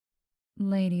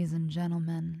Ladies and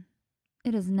gentlemen,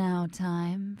 it is now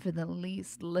time for the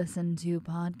least listened to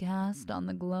podcast on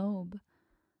the globe,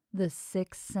 the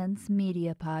Sixth Sense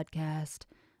Media Podcast,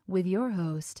 with your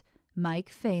host, Mike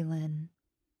Phelan.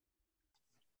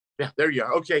 Yeah, there you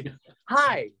are. Okay.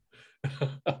 Hi.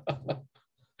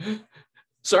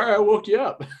 Sorry, I woke you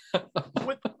up.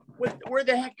 Where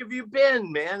the heck have you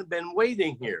been, man? I've been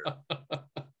waiting here.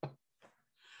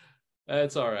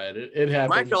 That's all right. It happens.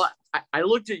 Michael, I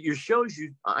looked at your shows.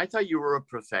 I thought you were a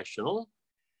professional.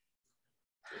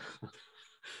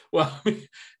 Well,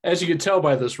 as you can tell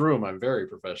by this room, I'm very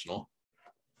professional.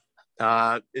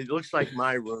 It looks like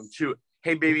my room, too.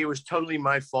 Hey, baby, it was totally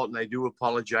my fault, and I do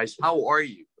apologize. How are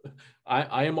you?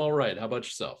 I am all right. How about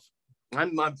yourself?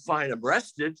 I'm fine. I'm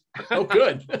rested. Oh,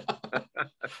 good.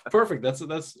 Perfect.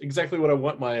 That's exactly what I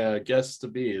want my guests to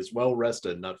be, is well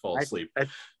rested, not fall asleep.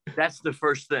 That's the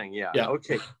first thing. Yeah.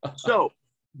 Okay. So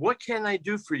what can I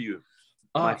do for you,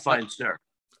 my fine sir?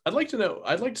 I'd like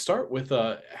to start with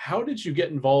how did you get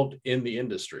involved in the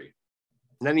industry?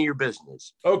 None of your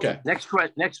business. Okay. Next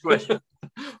question.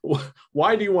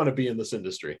 Why do you want to be in this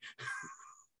industry?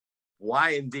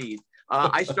 Why indeed?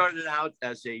 I started out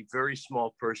as a very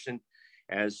small person,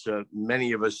 as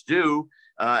many of us do.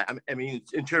 I mean,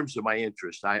 in terms of my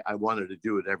interest, I wanted to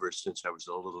do it ever since I was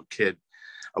a little kid.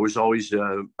 I was always,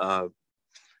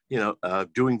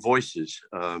 doing voices.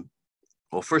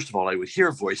 Well, first of all, I would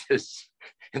hear voices,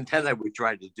 and then I would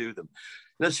try to do them.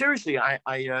 Now, seriously, I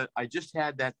just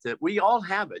had that. We all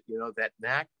have it, that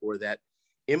knack or that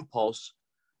impulse.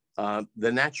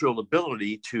 The natural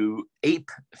ability to ape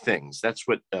things. That's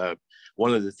what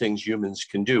one of the things humans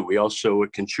can do. We also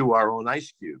can chew our own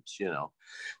ice cubes,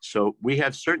 So we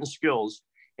have certain skills,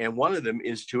 and one of them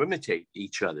is to imitate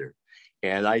each other.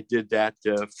 And I did that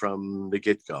from the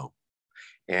get-go.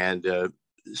 And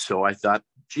so I thought,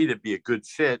 gee, that'd be a good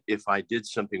fit if I did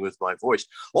something with my voice.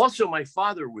 Also, my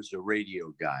father was a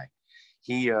radio guy.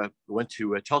 He went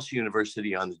to Tulsa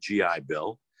University on the GI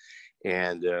Bill.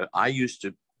 And I used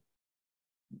to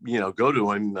go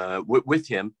to him with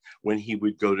him when he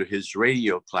would go to his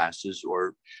radio classes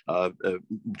or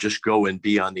just go and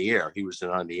be on the air. He was an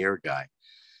on the air guy.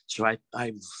 So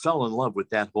I fell in love with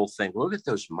that whole thing. Look at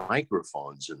those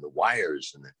microphones and the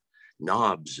wires and the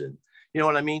knobs, and you know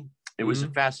what I mean? It was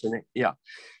fascinating. Yeah.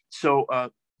 So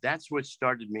that's what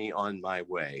started me on my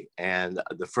way. And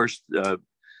the first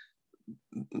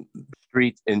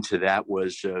street into that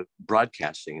was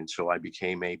broadcasting. And so I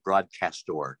became a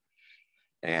broadcaster.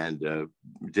 And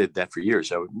did that for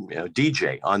years. I would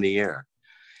DJ on the air,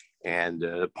 and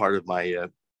part of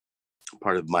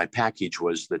my package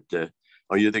was that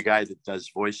you're the guy that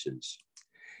does voices,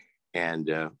 and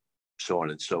so on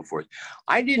and so forth.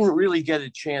 I didn't really get a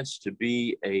chance to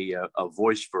be a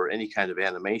voice for any kind of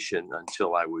animation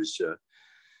until I was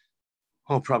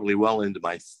probably well into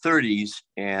my 30s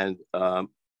and or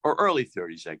early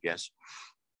 30s, I guess.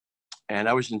 And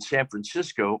I was in San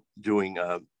Francisco doing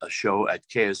a show at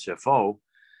KSFO.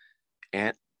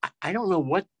 And I don't know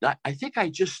what, I think I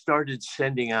just started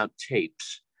sending out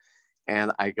tapes.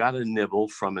 And I got a nibble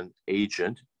from an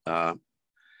agent, Bob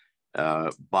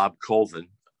Colvin,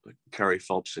 Carrie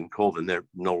Phelps and Colvin. They're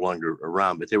no longer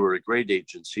around, but they were a great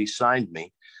agency, signed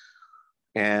me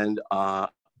and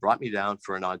brought me down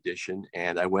for an audition.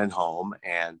 And I went home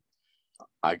and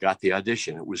I got the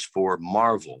audition. It was for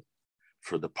Marvel,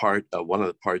 for the part, one of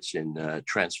the parts in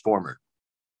Transformer.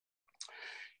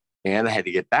 And I had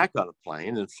to get back on a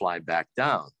plane and fly back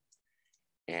down.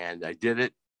 And I did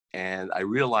it. And I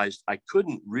realized I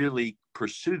couldn't really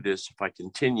pursue this if I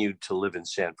continued to live in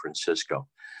San Francisco.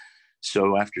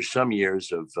 So after some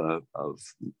years of a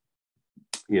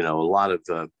lot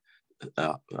of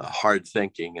hard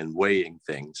thinking and weighing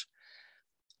things,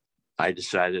 I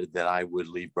decided that I would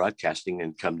leave broadcasting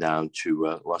and come down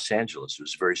to Los Angeles. It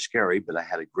was very scary, but I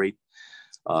had a great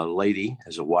lady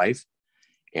as a wife,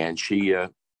 and she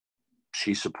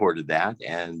supported that.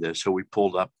 And so we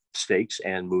pulled up stakes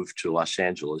and moved to Los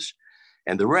Angeles.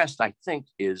 And the rest, I think,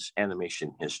 is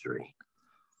animation history.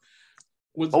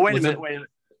 Wait a minute.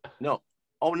 No.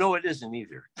 Oh, no, it isn't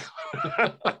either.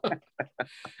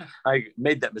 I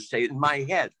made that mistake. In my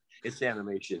head, it's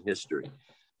animation history.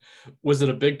 Was it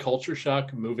a big culture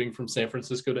shock moving from San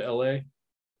Francisco to LA?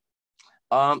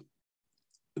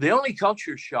 The only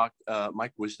culture shock,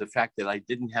 Mike, was the fact that I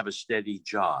didn't have a steady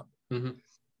job. Mm-hmm.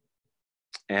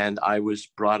 And I was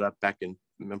brought up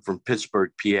from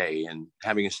Pittsburgh, PA, and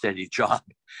having a steady job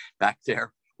back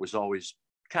there was always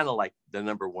kind of like the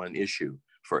number one issue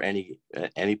for any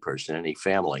person, any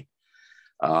family.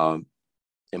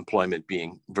 employment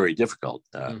being very difficult.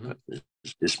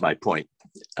 Is my point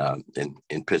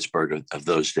in Pittsburgh of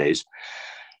those days.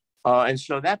 And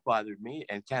so that bothered me,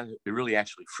 and it really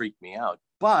actually freaked me out.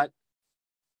 But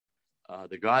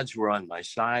the gods were on my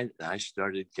side, and I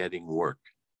started getting work.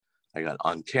 I got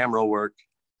on-camera work.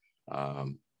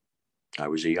 I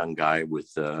was a young guy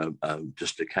with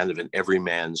just a kind of an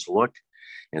everyman's look.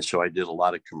 And so I did a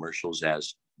lot of commercials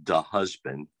as the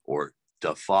husband or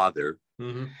the father.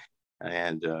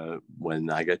 And when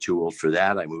I got too old for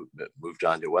that, I moved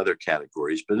on to other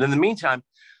categories. But in the meantime,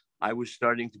 I was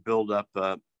starting to build up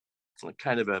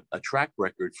kind of a track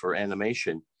record for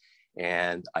animation.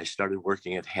 And I started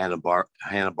working at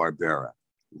Hanna-Barbera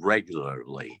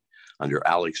regularly under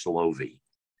Alex Lovey.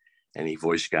 Any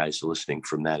voice guys listening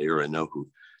from that era know who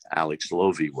Alex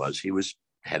Lovey was. He was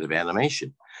head of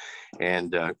animation.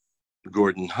 And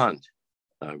Gordon Hunt,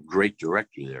 a great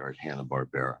director there at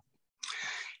Hanna-Barbera.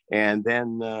 And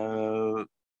then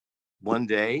one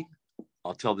day,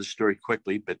 I'll tell this story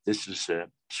quickly, but this is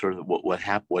sort of what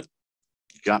happened, what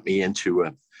got me into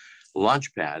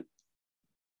Launchpad.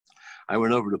 I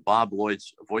went over to Bob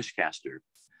Lloyd's voice caster,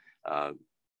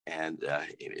 and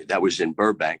that was in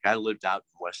Burbank. I lived out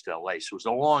in West LA, so it was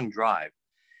a long drive.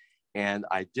 And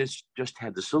I just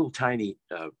had this little tiny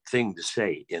thing to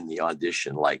say in the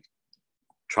audition, like,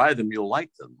 try them, you'll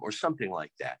like them, or something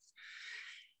like that.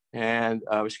 And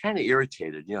I was kind of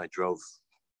irritated. You know, I drove,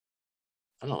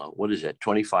 I don't know, what is it,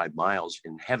 25 miles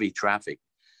in heavy traffic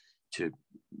to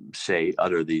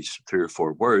utter these 3 or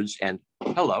 4 words. And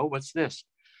hello, what's this?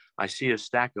 I see a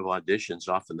stack of auditions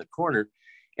off in the corner,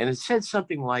 and it said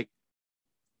something like,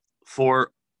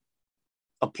 for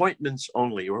appointments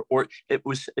only, or it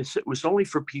was only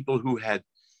for people who had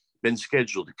been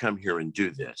scheduled to come here and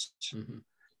do this.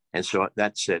 And so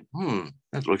that said,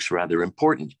 that looks rather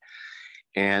important.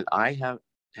 And I have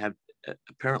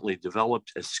apparently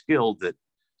developed a skill that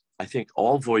I think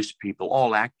all voice people,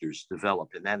 all actors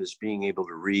develop, and that is being able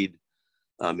to read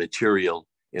material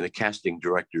in a casting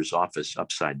director's office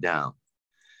upside down.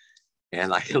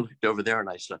 And I looked over there and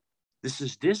I said, this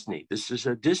is Disney. This is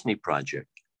a Disney project.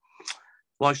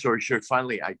 Long story short,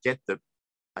 finally I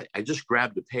just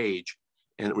grabbed a page,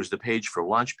 and it was the page for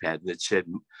Launchpad, and it said,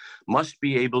 must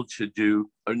be able to do,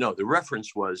 or no, the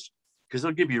reference was, because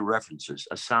they'll give you references,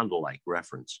 a sound-alike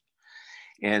reference.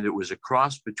 And it was a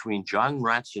cross between John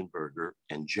Ratzenberger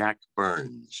and Jack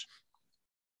Burns.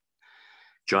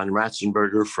 John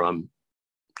Ratzenberger from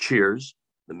Cheers,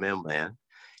 the mailman,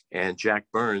 and Jack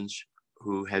Burns,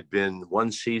 who had been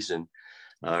one season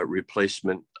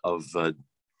replacement of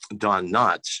Don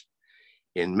Knotts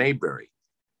in Mayberry.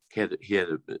 He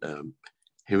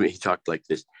talked like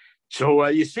this. So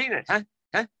you seen it, huh?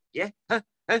 Huh? Yeah, huh?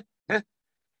 Huh? Huh?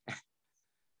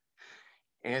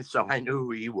 And so I knew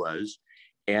who he was.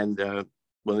 And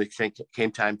when it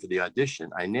came time for the audition,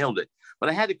 I nailed it. But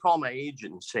I had to call my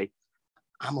agent and say,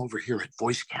 I'm over here at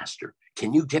VoiceCaster.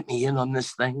 Can you get me in on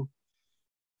this thing?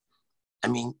 I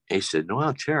mean, he said, no,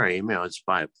 well, Terry, it's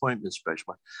by appointment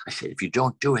special. I said, if you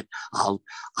don't do it, I'll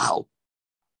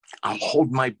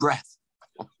hold my breath.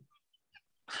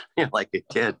 Like a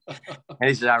kid. And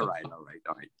he said, all right.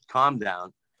 Calm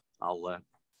down.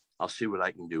 I'll see what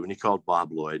I can do. And he called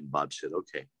Bob Lloyd, and Bob said,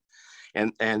 okay.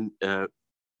 And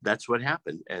that's what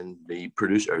happened. And the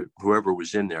producer, whoever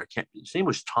was in there, his name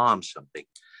was Tom something.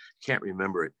 Can't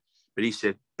remember it. But he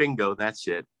said, bingo, that's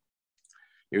it.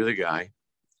 You're the guy.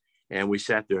 And we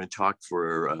sat there and talked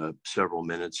for several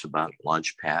minutes about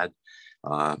Launchpad,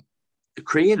 the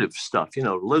creative stuff,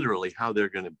 literally how they're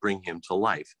going to bring him to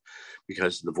life,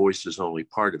 because the voice is only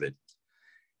part of it.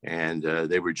 And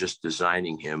they were just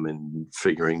designing him and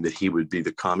figuring that he would be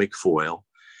the comic foil,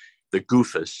 the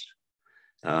goofus,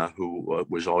 who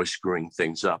was always screwing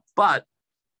things up, but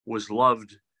was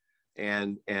loved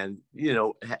and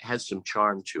had some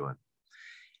charm to him.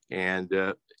 And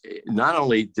not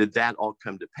only did that all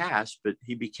come to pass, but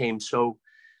he became so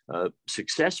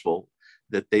successful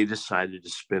that they decided to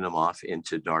spin him off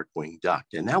into Darkwing Duck.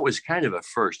 And that was kind of a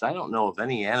first. I don't know of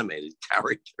any animated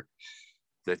character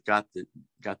that got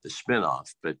the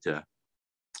spin-off, but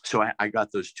so I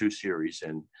got those 2 series,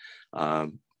 and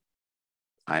that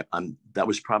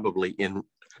was probably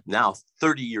now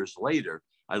 30 years later,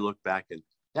 I look back and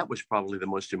that was probably the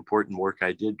most important work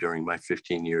I did during my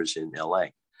 15 years in LA,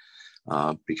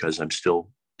 because I'm still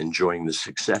enjoying the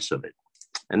success of it.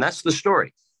 And that's the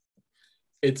story.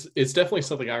 It's definitely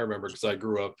something I remember, because I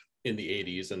grew up in the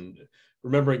 80s and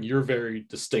remembering your very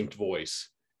distinct voice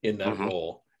in that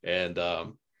role. And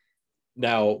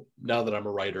now that I'm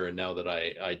a writer and now that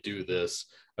I do this,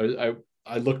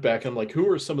 I look back and I'm like, who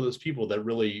are some of those people that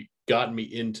really gotten me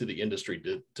into the industry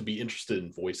to be interested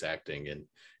in voice acting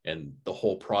and the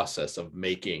whole process of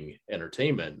making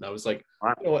entertainment. And I was like,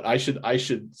 you know what, I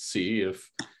should see if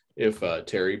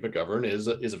Terry McGovern is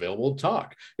available to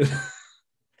talk.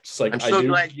 Just like I'm so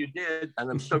glad you did, and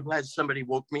I'm so glad somebody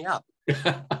woke me up.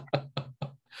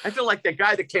 I feel like the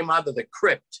guy that came out of the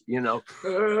crypt, you know.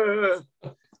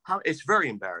 It's very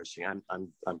embarrassing.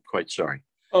 I'm quite sorry.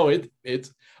 Oh,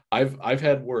 it's I've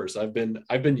had worse. I've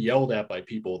been yelled at by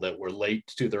people that were late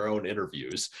to their own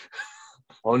interviews.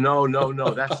 Oh no,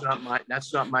 that's not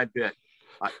my bit.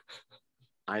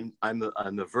 I'm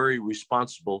a very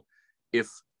responsible, if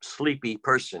sleepy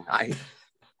person. I'm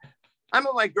at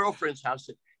my girlfriend's house,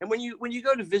 and when you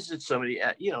go to visit somebody,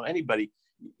 you know, anybody,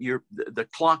 the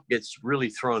clock gets really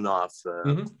thrown off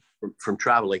from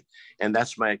traveling, and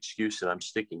that's my excuse, and I'm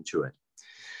sticking to it.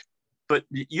 But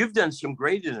you've done some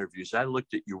great interviews. I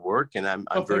looked at your work, and I'm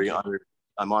very honored.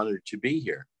 I'm honored to be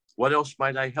here. What else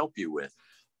might I help you with?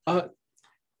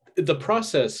 The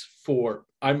process for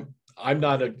I'm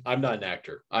not an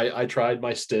actor. I tried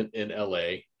my stint in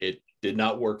LA. It did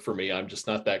not work for me. I'm just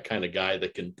not that kind of guy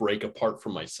that can break apart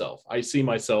from myself. I see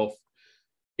myself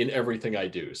in everything I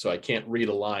do. So I can't read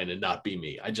a line and not be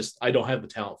me. I don't have the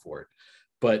talent for it.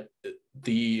 But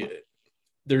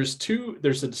there's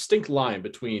a distinct line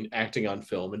between acting on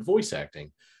film and voice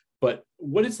acting. But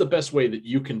what is the best way that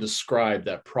you can describe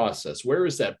that process? Where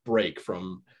is that break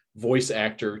from voice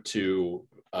actor to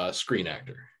screen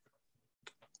actor?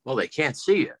 Well, they can't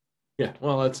see it. Yeah,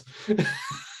 well, that's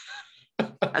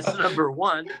that's number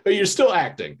one. But you're still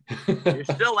acting. You're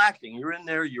still acting. You're in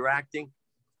there. You're acting.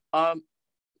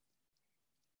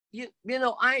 You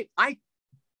know, I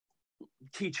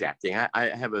teach acting. I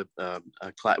have a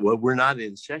class. Well, we're not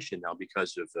in session now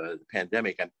because of the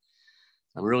pandemic.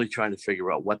 I'm really trying to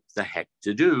figure out what the heck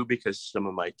to do, because some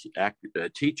of my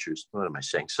teachers, what am I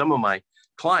saying? Some of my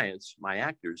clients, my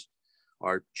actors,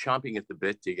 are chomping at the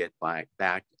bit to get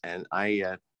back, and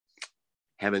I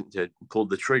haven't pulled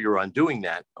the trigger on doing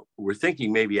that. We're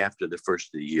thinking maybe after the first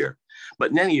of the year.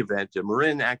 But in any event, a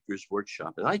Marin Actors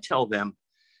Workshop, and I tell them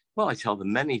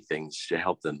many things to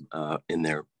help them in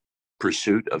their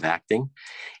pursuit of acting.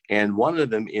 And one of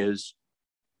them is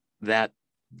that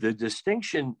the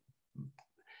distinction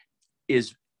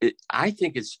is, I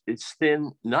think it's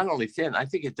thin, not only thin, I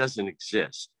think it doesn't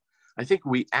exist. I think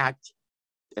we act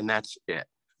and that's it.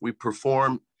 We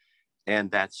perform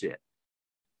and that's it.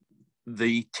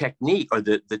 The technique or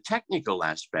the technical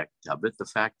aspect of it, the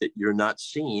fact that you're not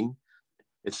seen,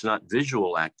 it's not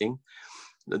visual acting.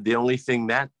 The only thing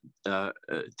that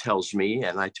tells me,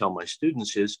 and I tell my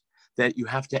students, is that you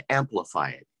have to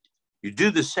amplify it. You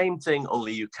do the same thing,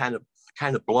 only you kind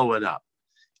of blow it up.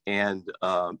 And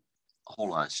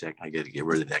hold on a sec, I got to get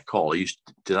rid of that call.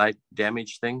 Did I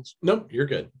damage things? Nope, you're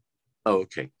good. Oh,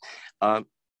 okay.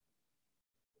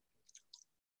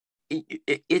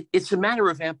 It's a matter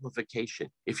of amplification.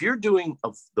 If you're doing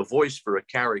the voice for a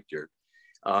character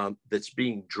that's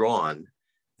being drawn,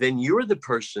 then you're the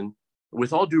person,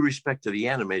 with all due respect to the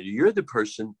animator, you're the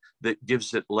person that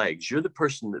gives it legs. You're the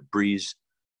person that breathes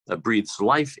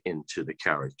life into the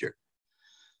character.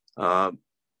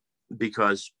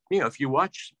 Because, you know, if you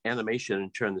watch animation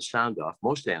and turn the sound off,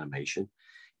 most animation,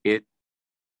 it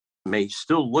may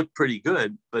still look pretty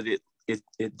good, but it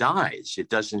dies. It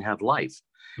doesn't have life.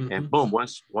 Mm-hmm. And boom,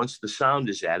 once the sound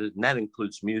is added, and that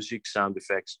includes music, sound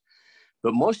effects,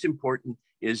 but most important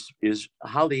is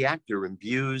how the actor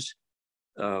imbues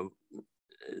the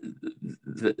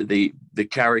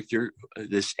character,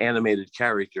 this animated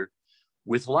character,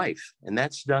 with life. And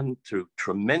that's done through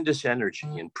tremendous energy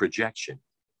and projection.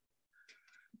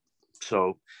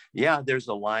 So yeah, there's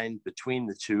a line between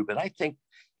the two, but I think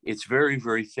it's very,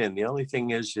 very thin. The only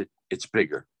thing is it's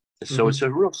bigger. So mm-hmm. It's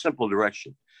a real simple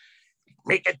direction.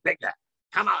 Make it bigger.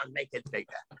 Come on, make it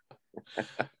bigger.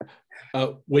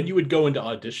 When you would go into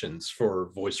auditions for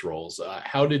voice roles,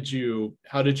 how did you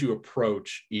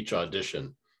approach each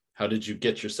audition? How did you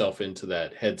get yourself into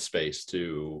that headspace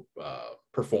to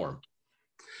perform?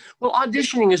 Well,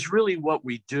 auditioning is really what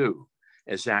we do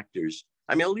as actors.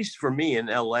 I mean, at least for me in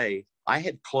LA, I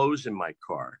had clothes in my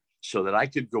car so that I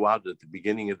could go out at the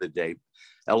beginning of the day.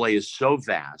 LA is so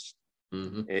vast.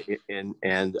 Mm-hmm.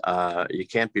 And you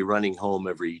can't be running home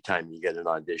every time you get an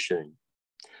audition and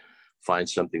find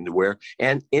something to wear.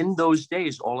 And in those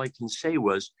days, all I can say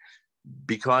was,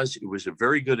 because it was a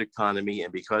very good economy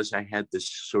and because I had this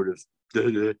sort of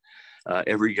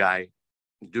every guy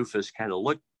doofus kind of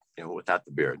look, you know, without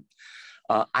the beard,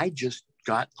 I just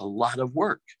got a lot of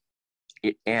work.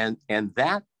 And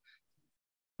that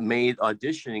made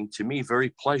auditioning to me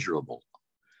very pleasurable.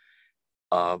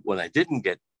 When I didn't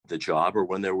get the job, or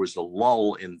when there was a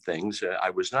lull in things, I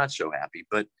was not so happy.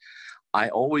 But I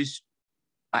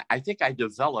think I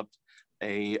developed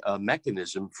a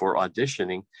mechanism for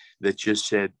auditioning that just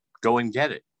said, go and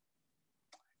get it.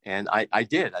 And I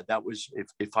did. That was,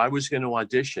 if I was going to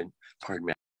audition, pardon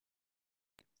me,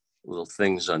 little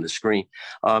things on the screen.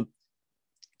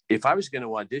 If I was going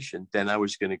to audition, then I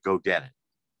was going to go get it.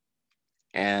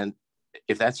 And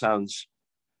if that sounds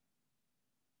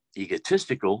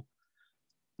egotistical,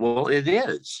 well, it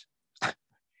is.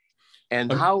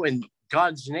 And how in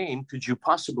God's name could you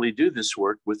possibly do this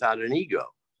work without an ego,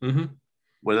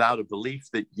 without a belief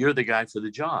that you're the guy for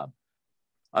the job?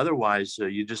 Otherwise,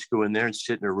 you just go in there and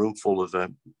sit in a room full of,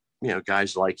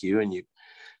 guys like you, and you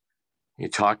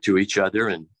talk to each other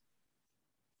and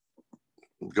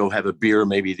go have a beer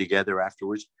maybe together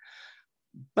afterwards.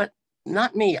 But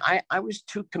not me. I was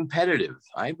too competitive.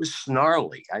 I was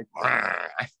snarly. I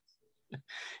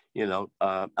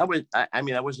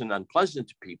wasn't unpleasant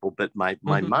to people, but my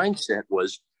mindset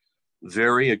was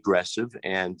very aggressive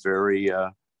and very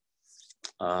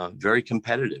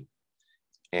competitive.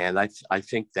 And I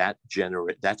think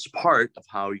that's part of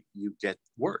how you get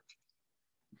work.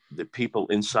 The people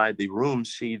inside the room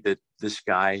see that this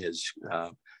guy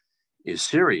is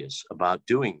serious about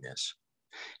doing this.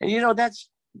 And that's,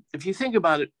 if you think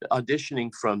about it,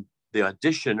 auditioning from the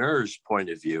auditioner's point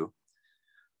of view,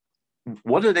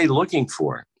 what are they looking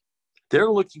for? They're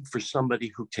looking for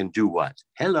somebody who can do what?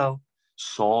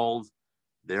 Solve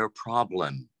their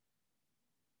problem.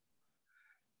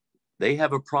 They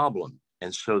have a problem,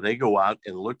 and so they go out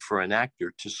and look for an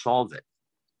actor to solve it.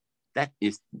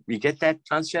 You get that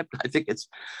concept? I think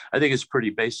it's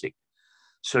pretty basic.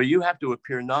 So you have to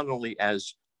appear not only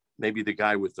as maybe the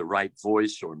guy with the right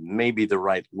voice or maybe the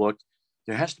right look.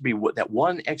 There has to be that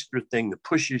one extra thing that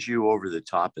pushes you over the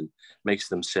top and makes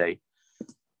them say,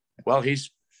 well,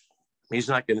 he's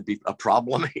not going to be a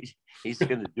problem. He's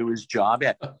going to do his job.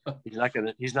 He's not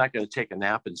going to take a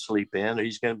nap and sleep in, or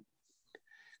he's going to,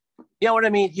 you know what I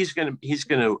mean? He's going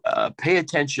to pay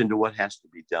attention to what has to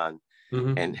be done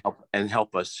and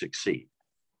help us succeed.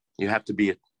 You have to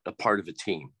be a part of a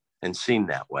team and seen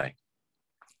that way.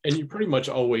 And you're pretty much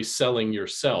always selling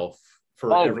yourself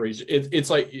for every,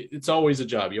 it's always a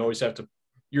job. You always have to,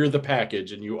 you're the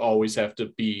package, and you always have to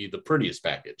be the prettiest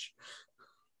package.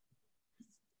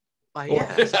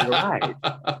 Yes, you're right.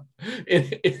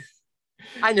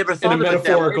 I never thought in a of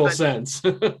metaphorical it that way, sense.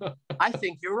 I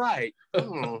think you're right.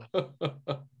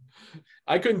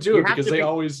 I couldn't do it because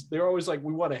they're always like,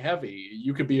 we want a heavy.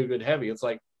 You could be a good heavy. It's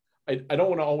like, I don't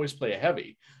want to always play a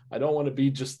heavy. I don't want to be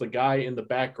just the guy in the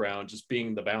background, just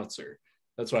being the bouncer.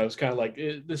 That's why I was kind of like,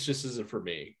 this just isn't for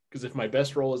me. Because if my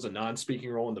best role is a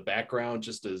non-speaking role in the background,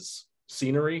 just as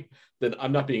scenery, then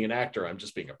I'm not being an actor. I'm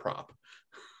just being a prop.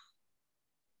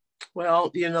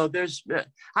 Well,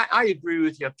 I agree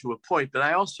with you up to a point, but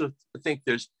I also think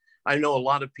I know a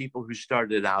lot of people who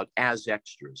started out as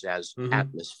extras, as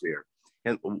atmosphere.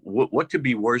 And what could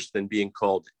be worse than being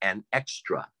called an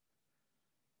extra?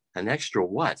 An extra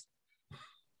what?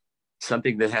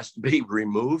 Something that has to be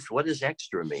removed? What does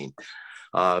extra mean?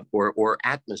 Or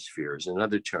atmosphere is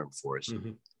another term for us,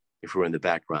 if we're in the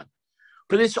background.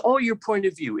 But it's all your point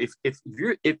of view.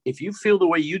 If you feel the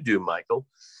way you do, Michael,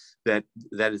 that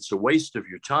it's a waste of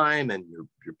your time and your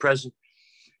present,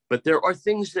 but there are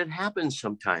things that happen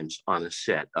sometimes on a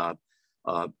set.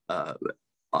 A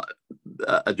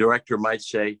director might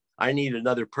say, I need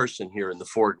another person here in the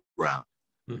foreground.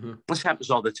 This happens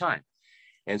all the time.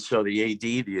 And so the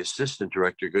AD, the assistant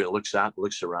director,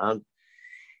 looks around,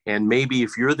 and maybe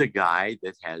if you're the guy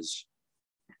that has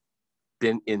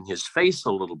been in his face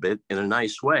a little bit in a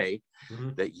nice way,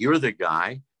 that you're the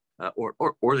guy or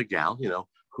the gal,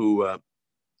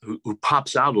 who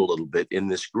pops out a little bit in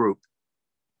this group,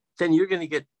 then you're going to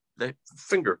get the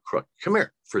finger crook. Come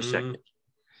here for a second.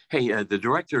 Hey, the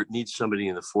director needs somebody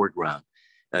in the foreground.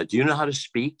 Do you know how to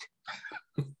speak?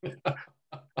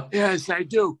 Yes, I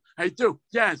do.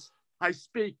 Yes, I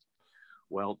speak.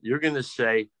 Well, you're going to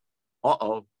say,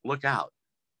 uh-oh, look out.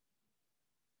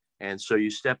 And so you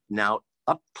step now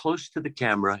up close to the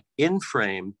camera in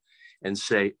frame and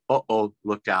say, uh-oh,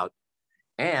 look out.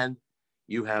 And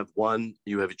you have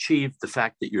achieved the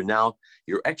fact that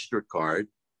your extra card,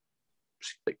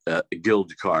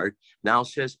 guild card, now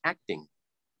says acting,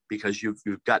 because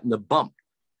you've gotten a bump.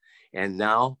 And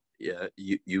now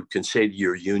you can say to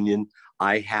your union,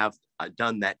 I have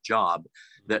done that job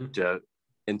that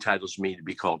entitles me to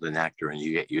be called an actor, and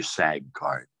you get your SAG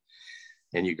card.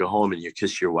 And you go home and you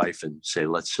kiss your wife and say,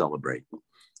 let's celebrate.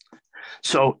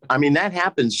 So, I mean, that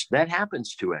happens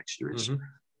to extras.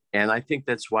 And I think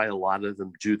that's why a lot of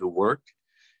them do the work,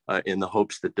 in the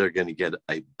hopes that they're going to get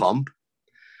a bump,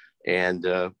 and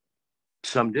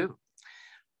some do.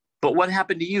 But what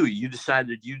happened to you? You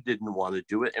decided you didn't want to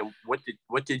do it, and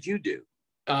what did you do?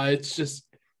 It's just,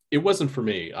 it wasn't for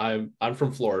me. I'm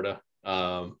from Florida.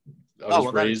 I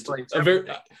was raised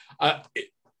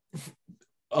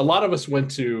a lot of us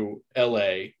went to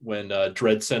LA when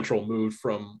Dread Central moved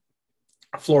from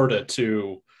Florida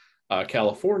to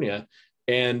California,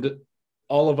 and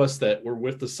all of us that were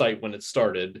with the site when it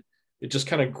started, it just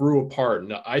kind of grew apart.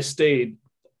 And I stayed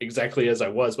exactly as I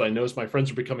was, but I noticed my friends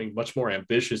were becoming much more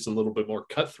ambitious and a little bit more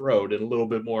cutthroat and a little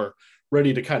bit more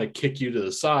ready to kind of kick you to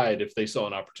the side if they saw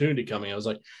an opportunity coming. I was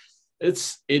like,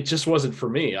 it just wasn't for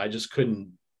me. I just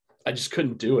couldn't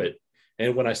do it.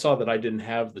 And when I saw that I didn't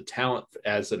have the talent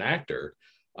as an actor,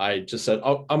 I just said,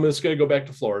 oh, I'm just going to go back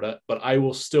to Florida, but I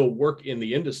will still work in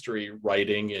the industry,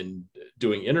 writing and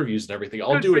doing interviews and everything.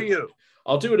 I'll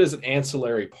do it as an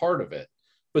ancillary part of it,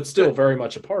 but still very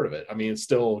much a part of it. I mean,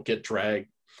 still get dragged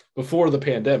before the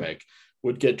pandemic,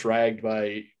 would get dragged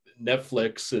by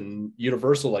Netflix and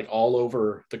Universal, like all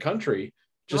over the country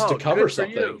just to cover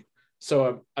something.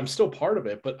 So I'm still part of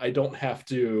it, but I don't have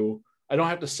to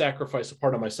sacrifice a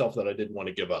part of myself that I didn't want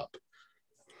to give up.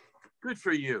 Good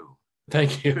for you.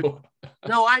 Thank you.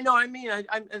 No, I know. I mean,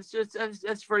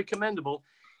 that's very commendable.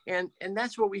 And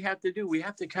that's what we have to do. We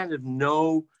have to kind of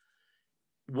know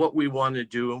what we want to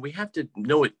do, and we have to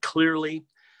know it clearly.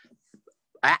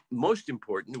 Most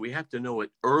important, we have to know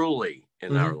it early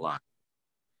in our life.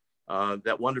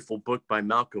 That wonderful book by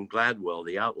Malcolm Gladwell,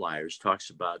 The Outliers,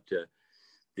 talks about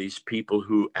these people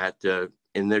who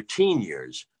in their teen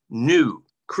years knew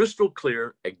crystal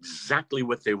clear exactly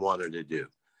what they wanted to do.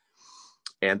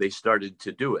 And they started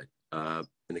to do it.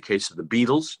 In the case of the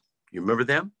Beatles, you remember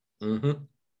them? Mm-hmm.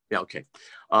 Yeah, okay.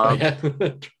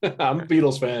 I'm a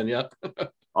Beatles fan, yeah.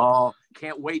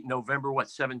 Can't wait, November,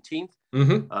 17th?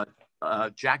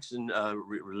 Jackson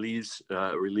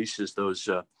releases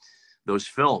those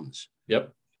films.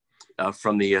 Yep.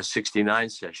 From the 69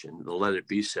 session, the Let It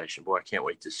Be session. Boy, I can't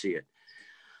wait to see it.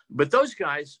 But those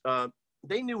guys,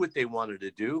 they knew what they wanted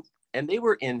to do, and they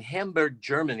were in Hamburg,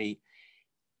 Germany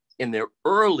in their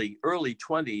early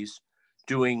 20s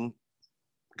doing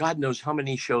God knows how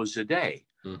many shows a day,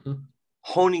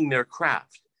 honing their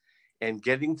craft and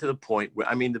getting to the point where,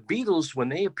 I mean, the Beatles, when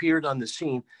they appeared on the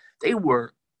scene, they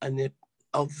were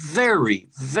a very,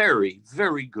 very,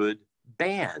 very good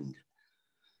band.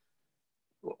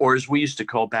 Or as we used to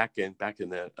call back in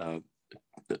the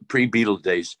pre-Beatles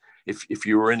days, if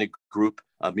you were in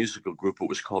a musical group, it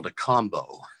was called a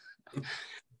combo.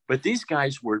 But these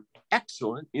guys were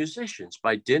excellent musicians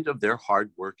by dint of their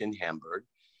hard work in Hamburg,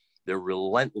 their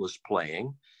relentless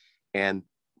playing. And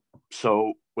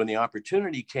so when the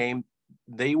opportunity came,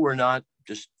 they were not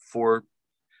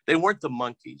they weren't the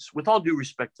Monkees, with all due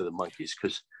respect to the Monkees,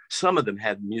 because some of them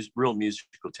had real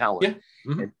musical talent.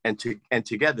 Yeah. And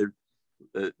together,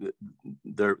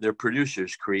 their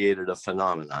producers created a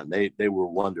phenomenon. They were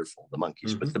wonderful, the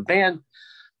Monkees. But the band,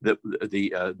 the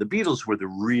Beatles were the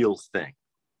real thing.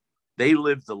 They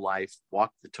lived the life,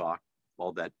 walked the talk,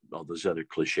 all those other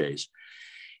cliches.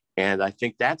 And I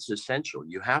think that's essential.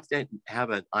 You have to have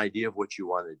an idea of what you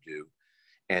want to do,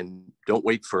 and don't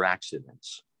wait for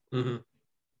accidents. And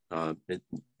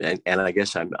I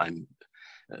guess I'm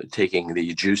taking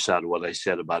the juice out of what I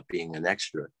said about being an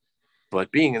extra. But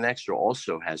being an extra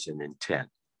also has an intent.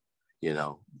 You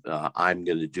know, I'm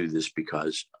going to do this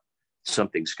because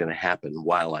something's going to happen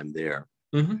while I'm there.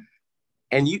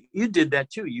 And you did that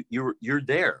too. You're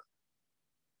there.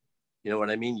 You know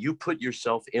what I mean? You put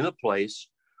yourself in a place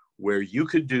where you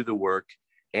could do the work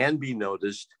and be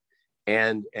noticed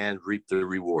and reap the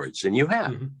rewards. And you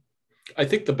have. I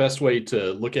think the best way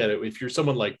to look at it, if you're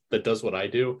someone like that does what I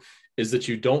do, is that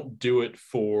you don't do it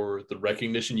for the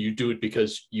recognition. You do it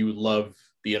because you love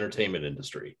the entertainment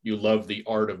industry. You love the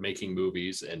art of making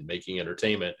movies and making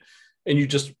entertainment, and you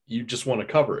just want to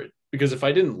cover it. Because if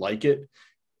I didn't like it,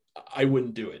 I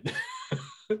wouldn't do it.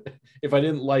 If I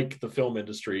didn't like the film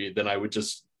industry, then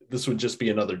this would just be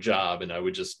another job, and I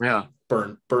would just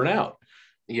burn out.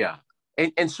 Yeah.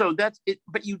 And so that's it.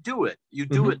 But you do it. You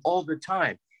do it all the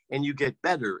time, and you get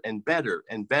better and better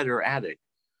and better at it.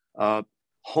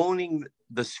 Honing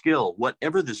the skill,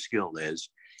 whatever the skill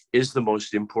is the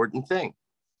most important thing.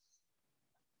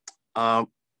 And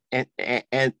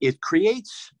it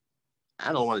creates,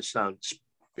 I don't want to sound,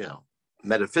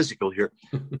 metaphysical here,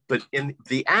 but in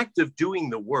the act of doing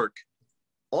the work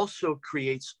also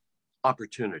creates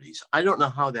opportunities. I don't know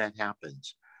how that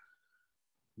happens,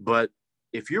 but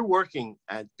if you're working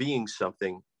at being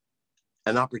something,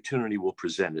 an opportunity will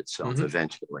present itself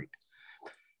eventually.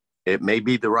 It may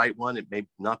be the right one, it may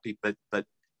not be, but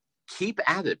keep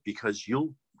at it, because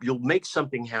you'll make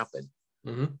something happen.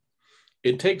 Mm-hmm.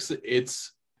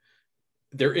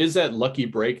 There is that lucky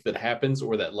break that happens,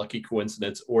 or that lucky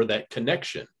coincidence, or that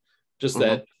connection, just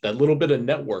that little bit of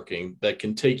networking that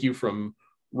can take you from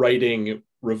writing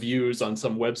reviews on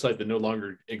some website that no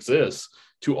longer exists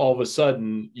to all of a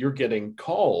sudden you're getting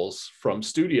calls from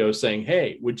studios saying,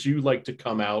 hey, would you like to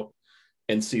come out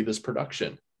and see this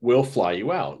production? We'll fly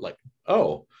you out. Like,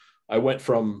 oh, I went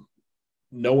from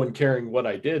no one caring what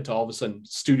I did to all of a sudden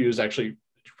studios actually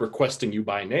requesting you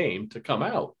by name to come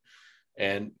out.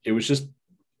 And it was just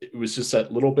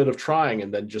that little bit of trying,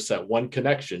 and then just that one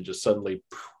connection just suddenly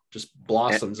just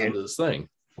blossoms into this thing.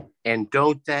 And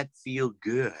don't that feel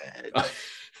good?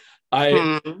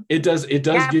 It does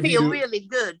give feel you really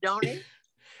good, don't it?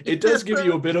 It does give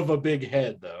you a bit of a big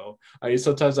head, though. I mean,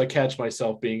 sometimes I catch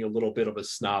myself being a little bit of a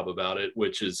snob about it,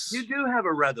 which is... You do have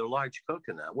a rather large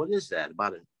coconut. What is that?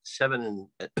 About a 7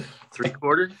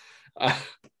 3/4?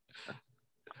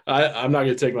 I'm not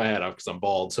going to take my hat off because I'm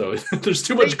bald, so there's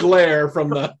too much glare from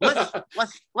the...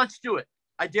 let's do it.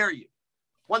 I dare you.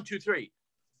 1, 2, 3.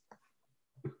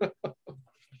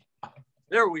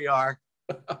 There we are.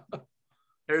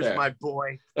 There's there. My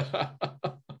boy.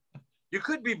 You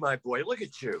could be my boy. Look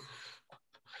at you.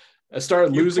 I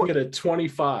started losing it at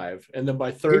 25, and then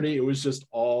by 30, it was just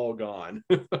all gone.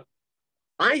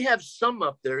 I have some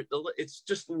up there. It's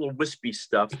just a little wispy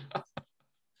stuff.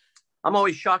 I'm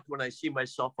always shocked when I see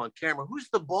myself on camera. Who's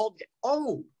the bald guy?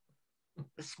 Oh,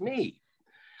 it's me.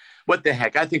 What the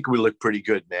heck? I think we look pretty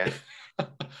good, man.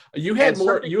 You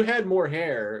had more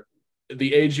hair at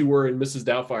the age you were in Mrs.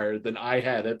 Doubtfire than I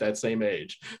had at that same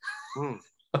age.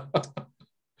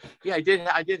 Yeah, I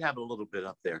did have a little bit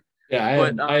up there. Yeah,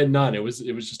 I had none. It was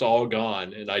just all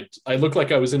gone, and I looked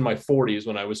like I was in my 40s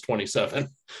when I was 27.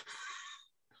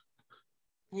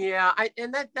 Yeah,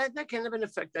 and that kind of an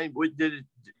effect. Did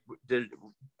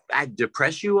it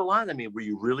depress you a lot? I mean, were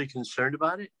you really concerned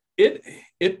about it?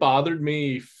 It bothered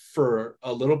me for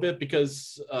a little bit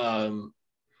because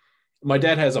my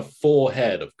dad has a full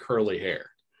head of curly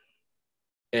hair,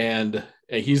 and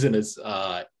he's in his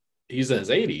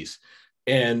 80s,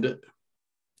 and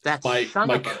that's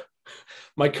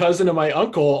my cousin and my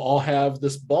uncle all have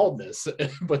this baldness,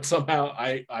 but somehow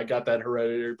I got that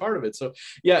hereditary part of it. So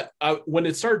yeah, when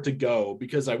it started to go,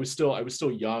 because I was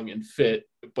still young and fit,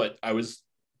 but I was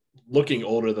looking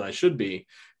older than I should be.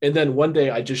 And then one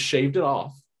day I just shaved it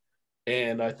off,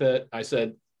 and I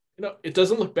said, it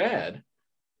doesn't look bad.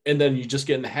 And then you just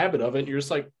get in the habit of it, and you're just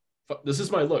like, this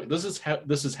is my look. This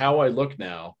is how I look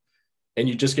now. And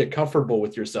you just get comfortable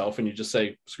with yourself, and you just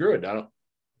say, screw it.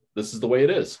 This is the way it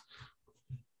is.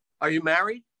 Are you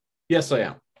married? Yes, I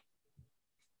am.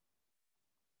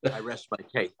 I rest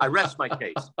my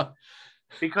case.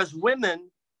 Because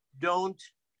women don't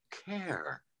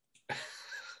care.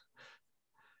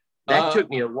 That took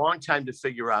me a long time to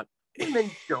figure out. Women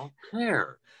don't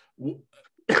care.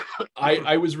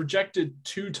 I was rejected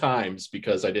 2 times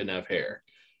because I didn't have hair.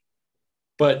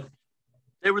 But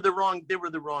they were the wrong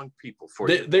people for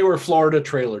you. They were Florida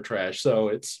trailer trash, so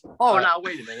it's... now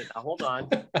wait a minute. Now hold on.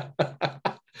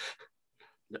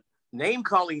 Name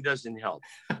calling doesn't help.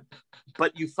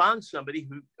 But you found somebody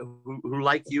who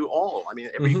liked you all. I mean,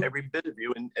 every bit of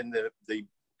you, and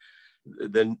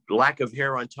the lack of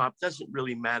hair on top doesn't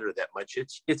really matter that much.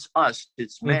 It's us.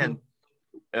 It's men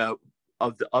of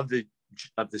the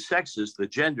sexes, the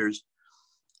genders.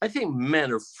 I think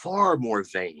men are far more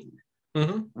vain.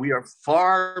 We are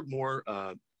far more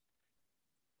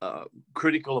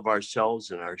critical of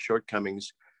ourselves and our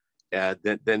shortcomings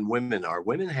than women are.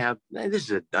 Women have, this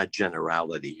is a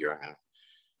generality here.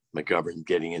 McGovern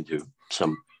getting into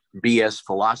some BS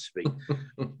philosophy.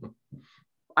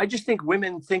 I just think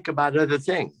women think about other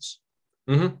things.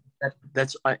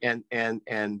 That's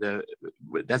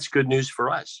good news for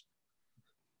us.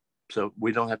 So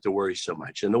we don't have to worry so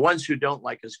much. And the ones who don't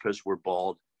like us because we're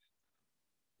bald,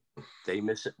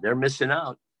 they're missing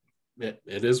out. It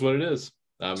is what it is.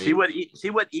 I mean, see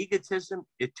what egotism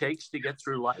it takes to get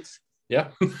through life. Yeah,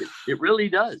 it really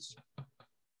does.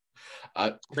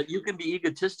 But you can be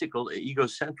egocentric, or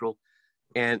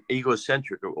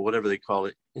whatever they call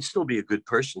it, and still be a good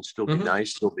person, still be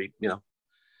nice, still be,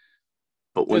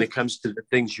 But when it comes to the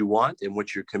things you want and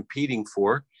what you're competing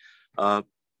for,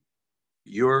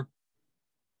 you're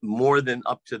more than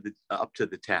up to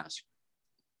the task.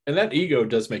 And that ego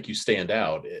does make you stand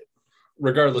out,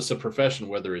 regardless of profession,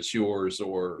 whether it's yours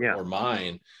or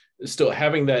mine. Still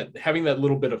having that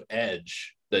little bit of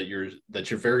edge that you're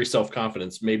very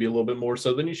self-confident, maybe a little bit more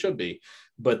so than you should be,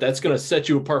 but that's going to set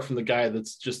you apart from the guy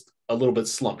that's just a little bit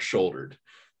slump shouldered.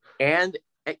 And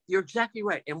you're exactly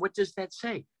right. And what does that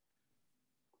say?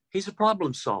 He's a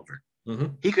problem solver. Mm-hmm.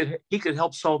 He could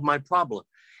help solve my problem.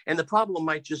 And the problem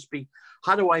might just be,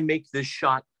 how do I make this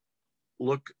shot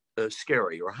look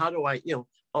scary? Or how do I,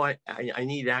 I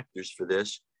need actors for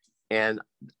this. And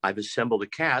I've assembled a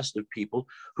cast of people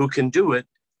who can do it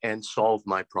and solve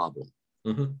my problem.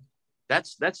 Mm-hmm.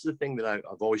 That's the thing that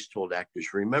I've always told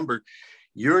actors. Remember,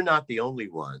 you're not the only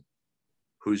one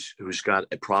who's got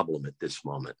a problem at this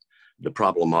moment, the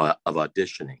problem of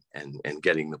auditioning and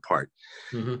getting the part.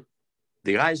 Mm-hmm.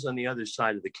 The guys on the other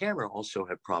side of the camera also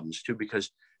have problems too,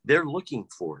 because they're looking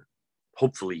for,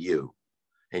 hopefully, you.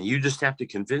 And you just have to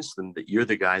convince them that you're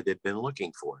the guy they've been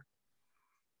looking for.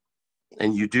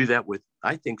 And you do that with,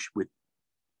 I think, with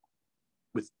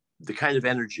the kind of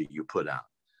energy you put out,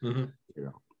 mm-hmm.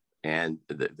 And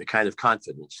the kind of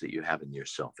confidence that you have in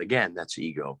yourself. Again, that's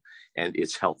ego, and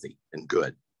it's healthy and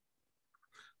good.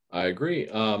 I agree.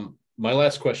 My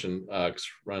last question, because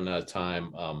we're running out of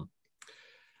time.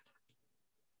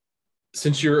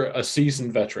 Since you're a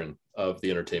seasoned veteran of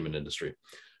the entertainment industry,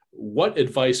 what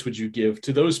advice would you give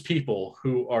to those people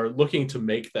who are looking to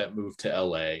make that move to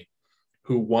LA,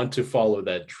 who want to follow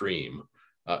that dream?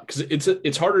 Because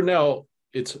it's harder now.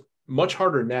 It's much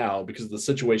harder now because of the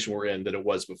situation we're in than it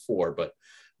was before. But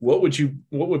what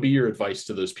would be your advice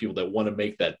to those people that want to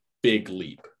make that big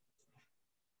leap?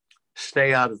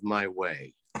 Stay out of my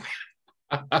way.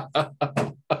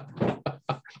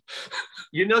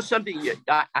 You know something?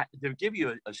 To give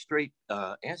you a straight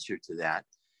answer to that,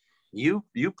 you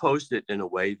posed it in a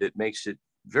way that makes it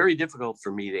very difficult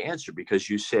for me to answer, because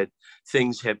you said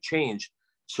things have changed.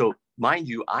 So mind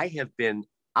you, I have been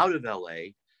out of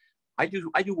LA. I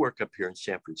do work up here in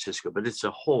San Francisco, but it's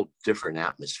a whole different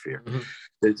atmosphere.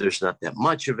 Mm-hmm. There's not that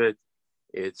much of it.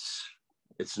 It's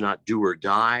not do or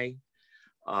die.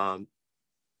 And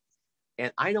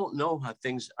I don't know how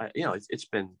things, it's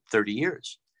been 30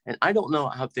 years. And I don't know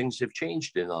how things have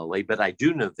changed in LA, but I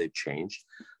do know they've changed.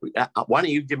 Why don't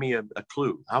you give me a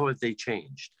clue? How have they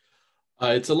changed?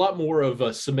 It's a lot more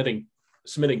of submitting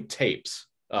tapes.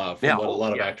 From what a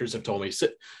lot of actors have told me.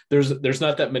 There's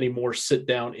not that many more sit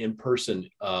down in person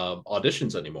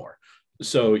auditions anymore.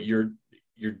 So you're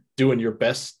doing your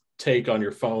best take on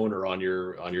your phone or on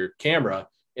your camera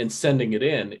and sending it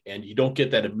in, and you don't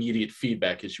get that immediate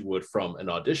feedback as you would from an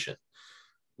audition.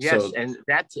 Yes, and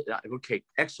that's okay.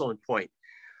 Excellent point.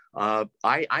 I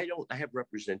don't have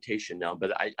representation now,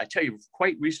 but I tell you,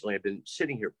 quite recently, I've been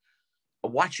sitting here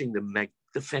watching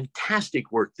the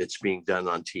fantastic work that's being done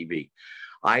on TV.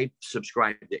 I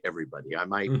subscribe to everybody.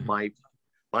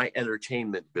 My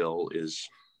entertainment bill is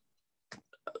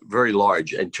very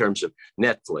large in terms of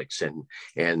Netflix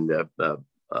and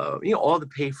all the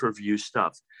pay-per-view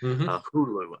stuff, mm-hmm.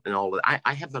 Hulu and all that.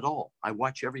 I have it all. I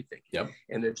watch everything. Yep.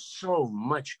 And there's so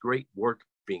much great work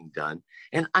being done,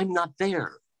 and I'm not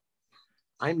there.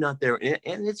 And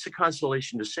it's a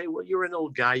consolation to say, well, you're an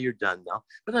old guy, you're done now.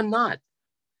 But I'm not.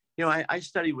 I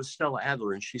studied with Stella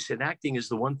Adler, and she said, acting is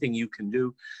the one thing you can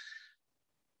do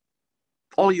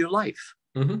all your life.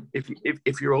 Mm-hmm.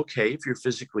 If you're okay, if you're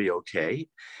physically okay,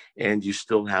 and you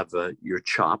still have your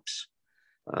chops,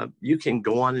 you can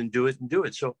go on and do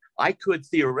it. So I could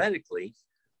theoretically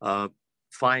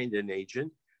find an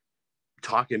agent,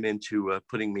 talk him into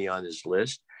putting me on his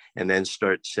list, and then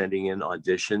start sending in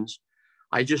auditions.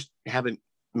 I just haven't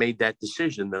made that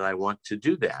decision that I want to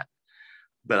do that.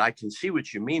 But I can see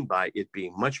what you mean by it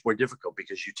being much more difficult,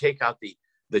 because you take out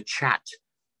the chat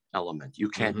element. You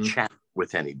can't mm-hmm. chat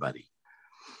with anybody.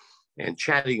 And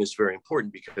chatting is very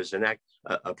important, because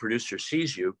a producer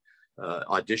sees you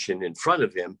audition in front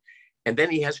of him, and then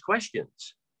he has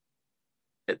questions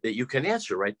that you can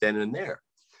answer right then and there.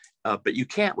 But you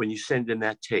can't when you send in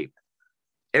that tape.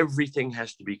 Everything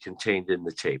has to be contained in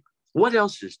the tape. What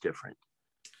else is different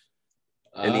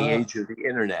in the age of the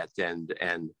internet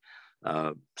and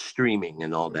streaming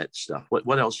and all that stuff?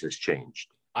 What else has changed?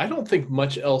 I don't think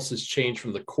much else has changed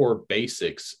from the core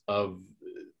basics of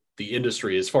the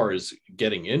industry as far as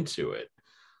getting into it.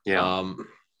 Yeah.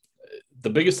 The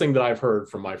biggest thing that I've heard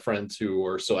from my friends who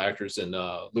are still actors in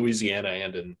Louisiana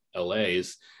and in LA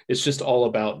is it's just all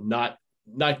about not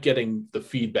getting the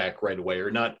feedback right away,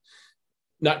 or not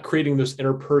creating those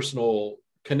interpersonal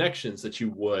connections that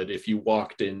you would if you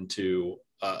walked into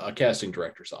a casting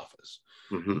director's office.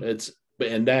 Mm-hmm.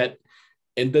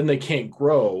 And then they can't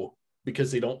grow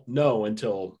because they don't know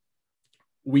until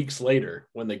weeks later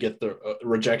when they get the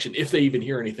rejection, if they even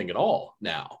hear anything at all.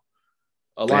 Now,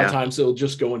 a lot of times it'll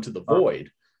just go into the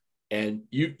void, and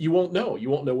you won't know. You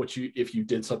won't know if you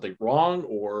did something wrong,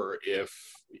 or if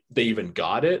they even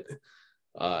got it.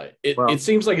 Well, It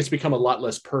seems like it's become a lot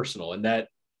less personal, and that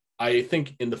I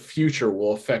think in the future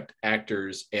will affect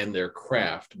actors and their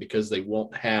craft because they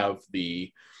won't have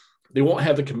the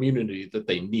community that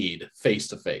they need face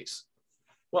to face.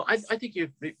 well, I think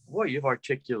you've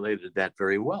articulated that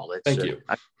very well. Thank you.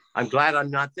 I'm glad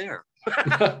I'm not there.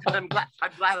 I'm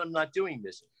glad I'm not doing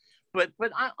this. But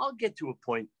I'll get to a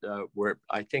point where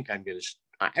I think I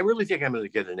really think I'm going to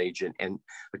get an agent and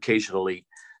occasionally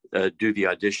do the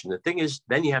audition. The thing is,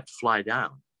 then you have to fly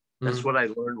down. That's what I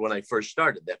learned when I first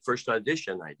started. That first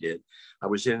audition I did, I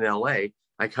was in LA.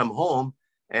 I come home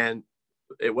and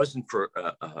it wasn't for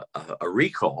a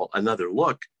recall, another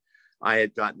look. I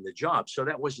had gotten the job. So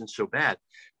that wasn't so bad.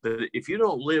 But if you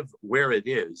don't live where it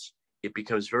is, it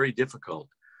becomes very difficult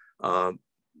for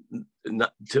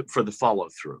the follow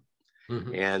through.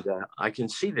 Mm-hmm. And I can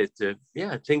see that,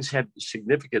 things have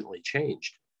significantly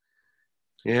changed.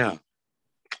 Yeah.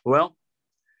 Well,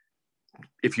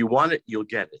 if you want it, you'll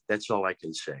get it. That's all I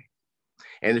can say.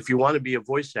 And if you want to be a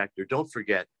voice actor, don't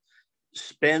forget,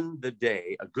 spend the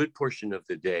day, a good portion of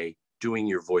the day, doing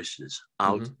your voices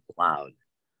out loud.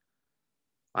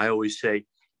 I always say,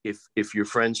 if your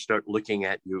friends start looking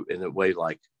at you in a way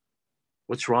like,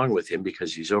 what's wrong with him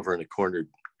because he's over in a corner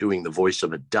doing the voice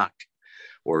of a duck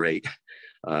or a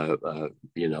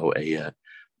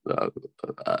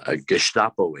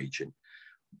Gestapo agent,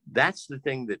 that's the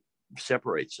thing that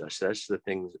separates us. That's the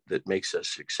thing that makes us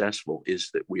successful,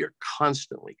 is that we are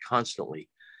constantly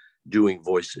doing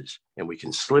voices, and we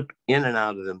can slip in and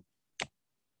out of them,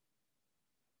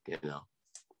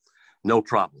 no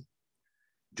problem.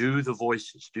 Do the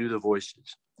voices,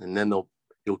 and then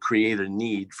you'll create a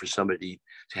need for somebody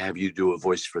to have you do a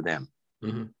voice for them.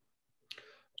 Mm-hmm.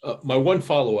 My one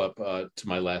follow-up to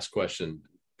my last question,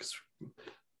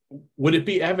 would it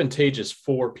be advantageous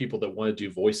for people that want to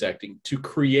do voice acting to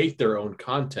create their own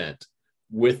content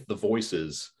with the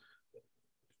voices?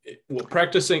 Well,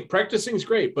 practicing is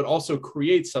great, but also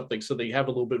create something so they have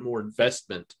a little bit more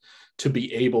investment to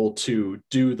be able to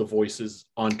do the voices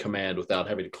on command without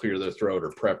having to clear their throat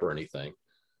or prep or anything.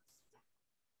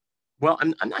 Well,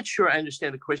 I'm not sure I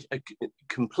understand the question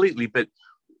completely, but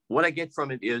what I get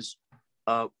from it is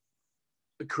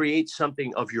create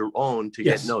something of your own to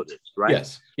get noticed,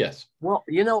 right? Yes. Well,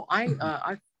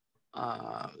 I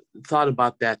thought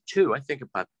about that too. I think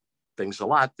about things a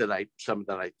lot some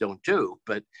that I don't do,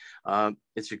 but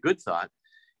it's a good thought.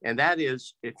 And that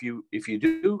is, if you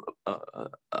do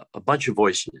a bunch of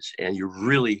voices and you're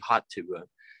really hot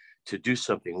to do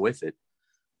something with it,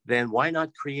 then why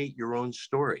not create your own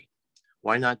story?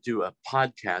 Why not do a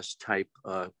podcast type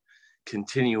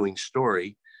continuing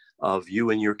story of you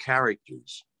and your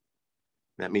characters?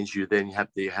 That means you then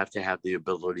have to have the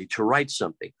ability to write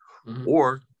something. Mm-hmm.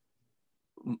 Or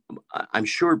I'm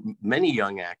sure many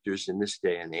young actors in this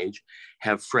day and age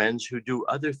have friends who do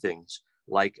other things,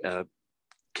 like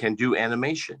can do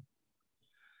animation.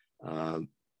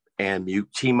 And you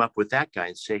team up with that guy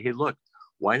and say, hey, look,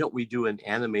 why don't we do an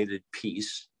animated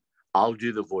piece? I'll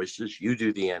do the voices, you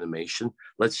do the animation.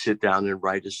 Let's sit down and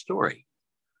write a story.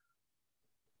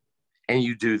 And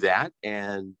you do that,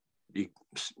 and you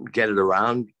get it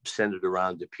around, send it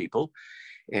around to people,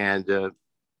 and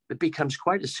it becomes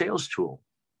quite a sales tool.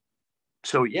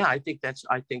 So yeah, I think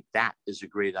that is a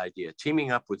great idea.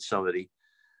 Teaming up with somebody,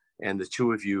 and the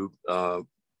two of you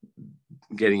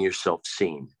getting yourself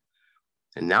seen.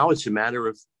 And now it's a matter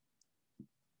of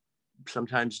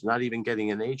sometimes not even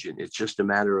getting an agent. It's just a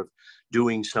matter of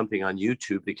doing something on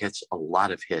YouTube that gets a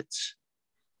lot of hits.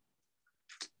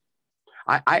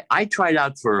 I tried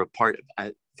out for a part.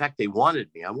 In fact, they wanted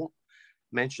me. I won't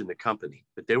mention the company,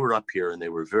 but they were up here and they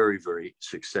were very, very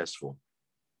successful.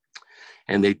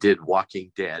 And they did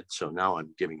Walking Dead. So now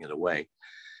I'm giving it away.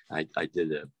 I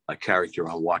did a character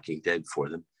on Walking Dead for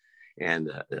them.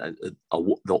 And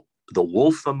the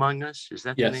Wolf Among Us, is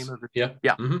that the name of it?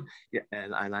 Yeah. Mm-hmm. Yeah.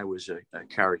 And I was a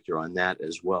character on that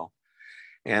as well.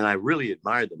 And I really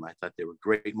admired them. I thought they were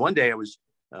great. And one day I was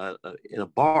in a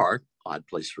bar, odd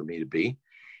place for me to be.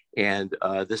 And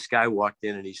this guy walked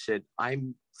in and he said,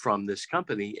 I'm from this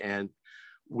company and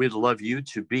we'd love you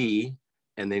to be,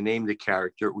 and they named the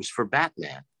character. It was for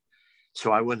Batman.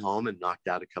 So I went home and knocked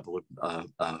out a couple of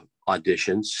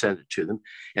auditions, sent it to them.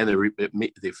 And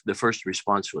the first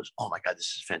response was, oh my God,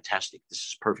 this is fantastic. This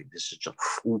is perfect. This is just,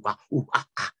 ooh, ah, ooh, ah,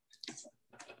 ah.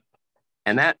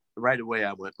 And that right away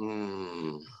I went,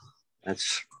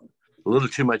 that's a little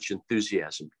too much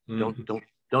enthusiasm. Mm-hmm.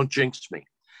 Don't jinx me.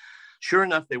 Sure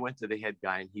enough, they went to the head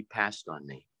guy and he passed on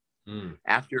me. Mm.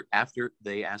 After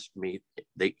they asked me,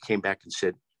 they came back and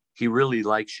said, he really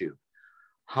likes you.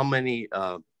 How many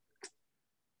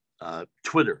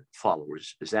Twitter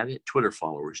followers. Is that it? Twitter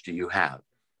followers do you have?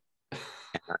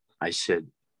 And I said,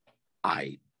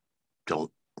 I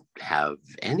don't have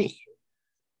any.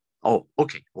 Oh,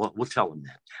 okay. Well, we'll tell them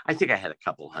that. I think I had a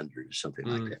couple hundred or something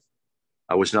like that.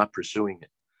 I was not pursuing it.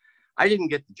 I didn't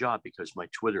get the job because my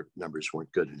Twitter numbers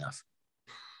weren't good enough.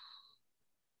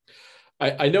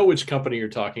 I know which company you're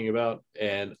talking about,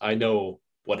 and I know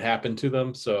what happened to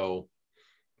them. So,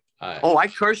 I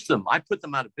cursed them. I put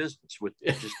them out of business with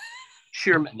just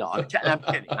sheer. No, I'm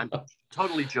kidding. I'm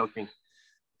totally joking.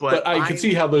 But I can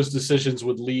see how those decisions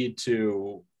would lead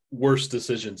to worse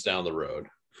decisions down the road.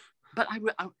 But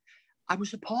I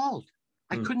was appalled.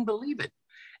 I couldn't believe it.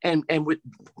 And with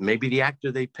maybe the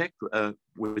actor they picked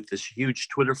with this huge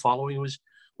Twitter following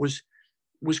was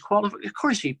qualified. Of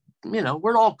course,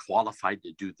 we're all qualified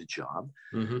to do the job,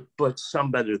 but some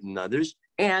better than others.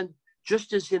 And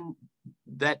just as in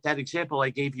that example I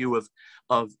gave you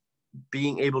of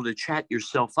being able to chat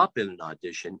yourself up in an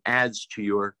audition adds to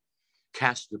your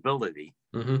castability.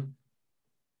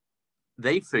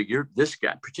 They figured this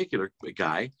particular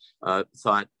guy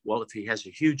thought, well, if he has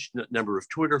a huge number of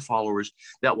Twitter followers,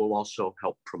 that will also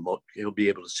help promote. He'll be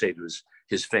able to say to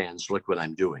his fans, look what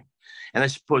I'm doing. And I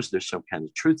suppose there's some kind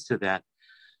of truth to that.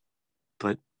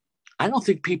 But I don't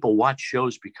think people watch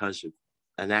shows because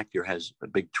an actor has a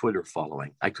big Twitter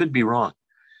following. I could be wrong.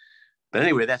 But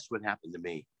anyway, that's what happened to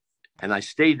me. And I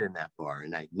stayed in that bar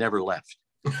and I never left.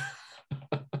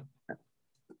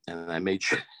 And I made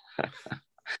sure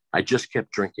I just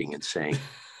kept drinking and saying,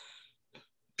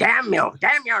 damn your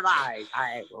lies.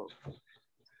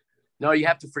 No, you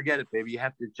have to forget it, baby. You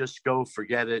have to just go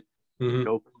forget it.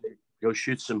 Go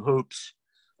shoot some hoops.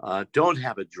 Don't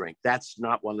have a drink. That's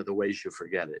not one of the ways you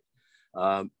forget it.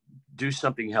 Do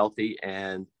something healthy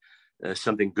and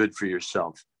something good for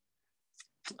yourself.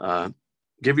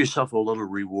 Give yourself a little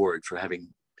reward for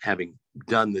having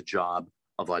done the job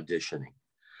of auditioning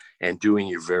and doing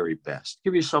your very best.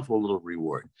 Give yourself a little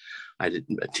reward. I had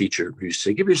a teacher who used to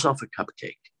say, give yourself a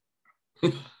cupcake.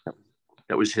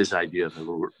 That was his idea of a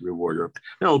little reward, or a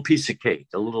little piece of cake,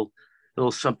 a little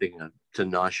something to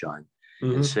nosh on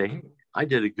and say, hey, I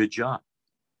did a good job.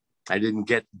 I didn't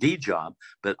get the job,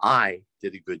 but I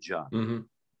did a good job.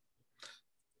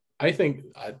 I think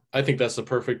that's the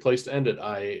perfect place to end it.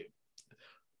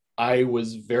 I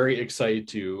was very excited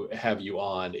to have you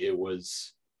on. It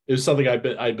was something I'd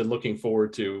been looking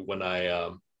forward to when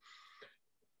I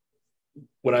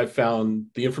found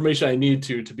the information I need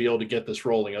to be able to get this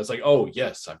rolling. I was like, oh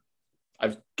yes,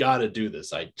 I've got to do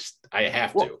this. I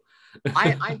have to.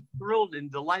 I'm thrilled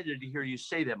and delighted to hear you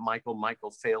say that,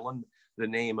 Michael Phelan, the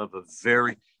name of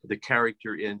the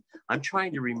character in, I'm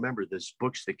trying to remember those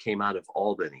books that came out of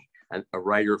Albany, and a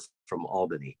writer from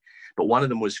Albany, but one of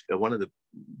the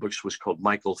books was called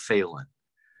Michael Phelan.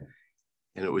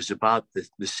 And it was about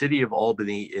the city of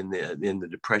Albany in the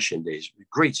Depression days.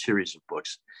 Great series of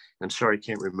books. I'm sorry, I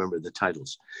can't remember the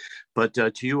titles. But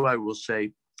to you, I will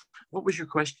say, what was your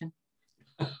question?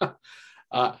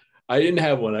 I didn't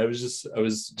have one. I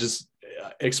was just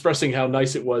expressing how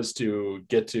nice it was to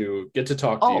get to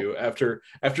talk to you after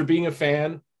being a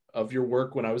fan of your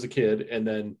work when I was a kid, and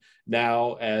then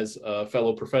now as a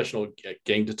fellow professional,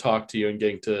 getting to talk to you and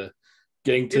getting to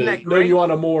know you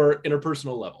on a more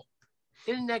interpersonal level.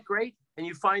 Isn't that great? And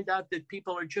you find out that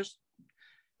people are just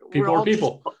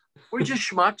people. We're just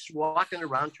schmucks walking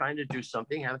around trying to do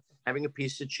something, having a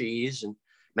piece of cheese and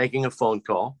making a phone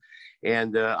call.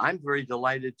 And I'm very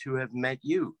delighted to have met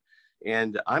you.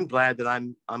 And I'm glad that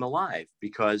I'm alive,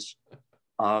 because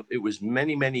it was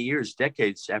many, many years,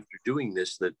 decades after doing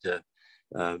this that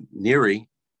Neary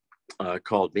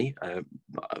called me,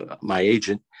 my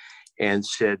agent, and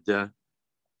said,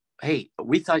 hey,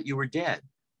 we thought you were dead.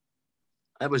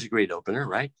 That was a great opener,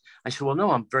 right? I said, well,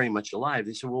 no, I'm very much alive.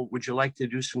 They said, well, would you like to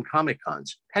do some Comic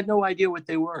Cons? Had no idea what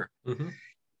they were.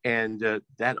 And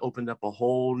that opened up a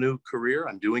whole new career.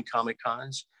 I'm doing Comic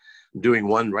Cons. I'm doing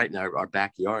one right in our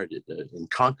backyard in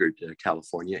Concord,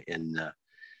 California, in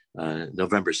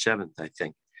November 7th, I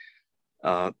think.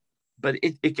 But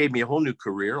it gave me a whole new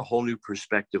career, a whole new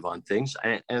perspective on things.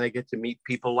 And I get to meet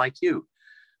people like you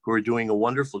who are doing a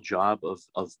wonderful job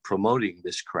of promoting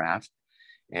this craft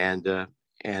and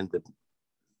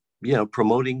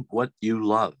promoting what you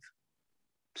love.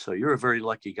 So you're a very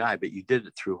lucky guy, but you did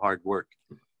it through hard work.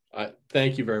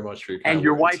 Thank you very much for your kind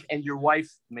words. Your wife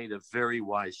made a very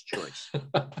wise choice.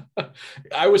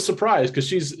 I was surprised because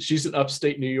she's an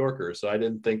upstate New Yorker, so I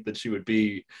didn't think that she would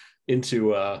be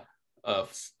into a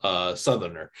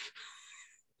Southerner.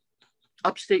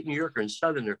 Upstate New Yorker and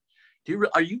Southerner. Do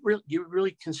you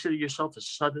really consider yourself a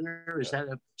Southerner? Is that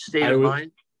a state of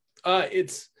mind?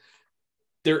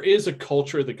 there is a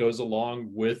culture that goes along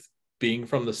with being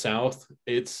from the South.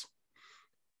 It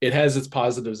has its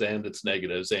positives and its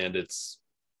negatives and its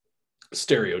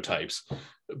stereotypes.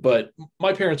 But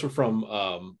my parents were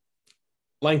from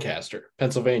Lancaster,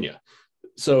 Pennsylvania.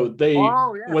 So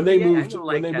when they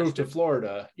moved to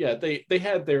Florida, they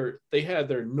had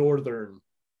their northern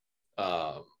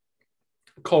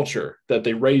culture that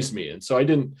they raised me in. So I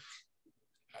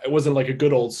wasn't like a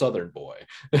good old Southern boy.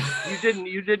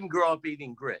 You didn't grow up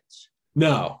eating grits.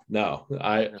 No.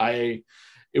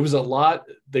 It was a lot.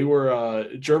 They were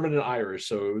German and Irish,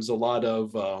 so it was a lot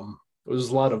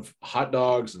of hot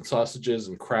dogs and sausages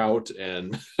and kraut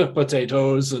and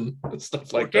potatoes and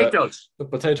stuff like that.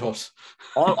 Potatoes.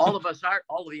 all of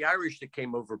the Irish that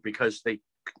came over because they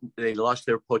lost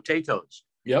their potatoes.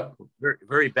 Yep. Very,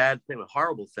 very bad thing, a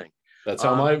horrible thing. That's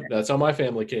how my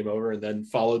family came over and then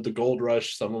followed the gold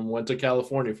rush. Someone went to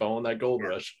California following that gold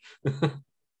rush.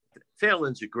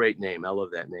 Phelan's a great name. I love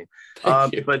that name.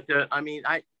 But I mean,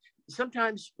 a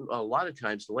lot of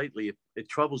times lately, it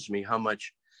troubles me how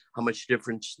much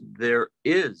difference there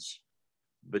is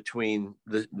between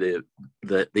the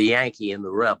Yankee and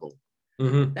the rebel.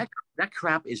 Mm-hmm. That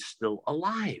crap is still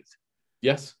alive.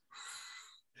 Yes.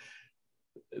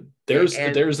 There's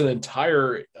an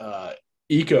entire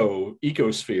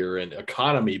ecosphere and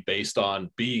economy based on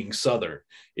being Southern.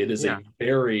 It is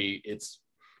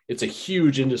it's a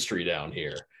huge industry down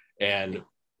here, and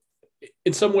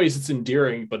in some ways it's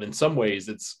endearing, but in some ways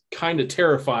it's kind of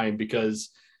terrifying because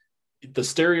the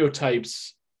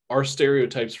stereotypes are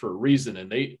stereotypes for a reason,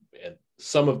 and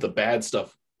some of the bad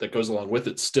stuff that goes along with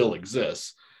it still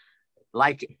exists.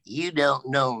 Like, you don't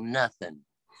know nothing.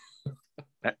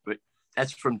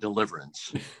 That's from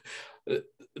Deliverance.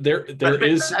 There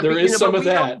is some of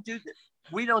that.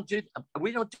 We don't do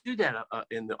that.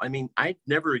 I mean, I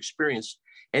never experienced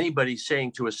anybody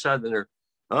saying to a Southerner,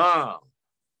 "Oh,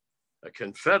 a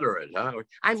Confederate." Huh?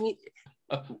 I mean,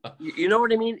 you know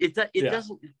what I mean? It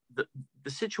doesn't. The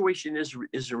situation is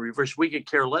in reverse. We could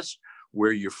care less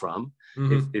where you're from.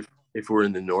 Mm-hmm. If we're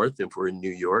in the North, if we're in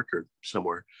New York or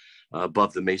somewhere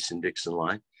above the Mason-Dixon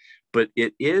line, but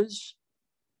it is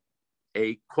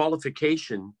a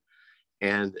qualification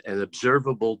and an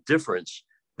observable difference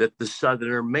that the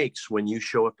Southerner makes when you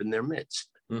show up in their midst.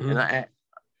 Mm-hmm.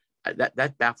 And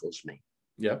that baffles me.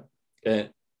 Yeah.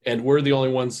 And we're the only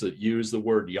ones that use the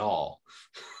word y'all.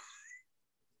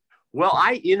 Well,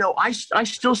 I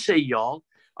still say y'all.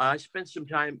 I spent some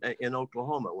time in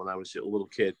Oklahoma when I was a little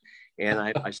kid, and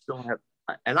I still have,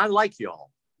 and I like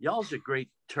y'all. Y'all's a great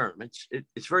term.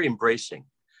 It's very embracing.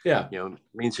 Yeah. It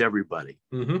means everybody.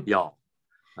 Mm-hmm. Y'all.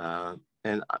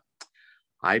 And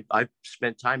I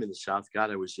spent time in the South.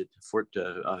 God, I was at Fort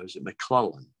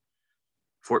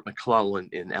McClellan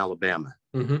in Alabama,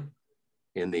 mm-hmm.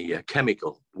 in the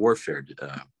chemical warfare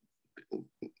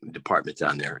department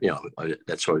down there.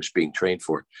 That's what I was being trained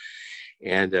for,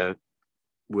 and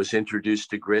was introduced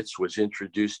to grits. Was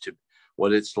introduced to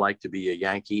what it's like to be a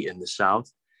Yankee in the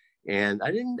South, and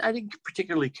I didn't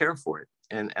particularly care for it,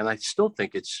 and I still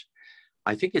think it's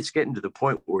getting to the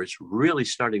point where it's really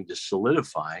starting to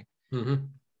solidify. Mm-hmm.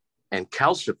 And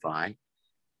calcify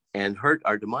and hurt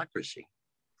our democracy.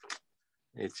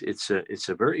 It's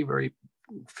a very, very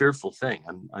fearful thing.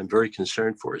 I'm very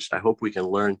concerned for us. I hope we can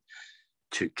learn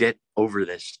to get over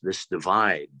this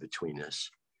divide between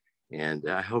us, and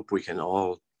I hope we can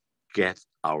all get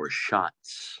our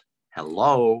shots.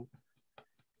 Hello,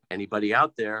 anybody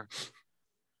out there?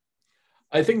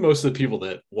 I think most of the people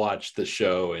that watch the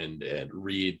show and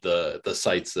read the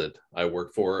sites that I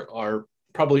work for are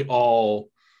probably all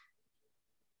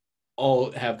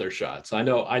have their shots. I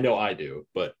know I do,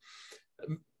 but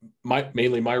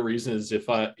mainly my reason is if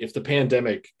the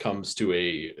pandemic comes to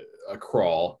a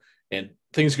crawl and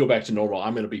things go back to normal,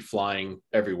 I'm going to be flying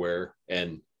everywhere,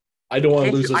 and I don't want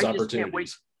to lose those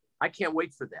opportunities. I can't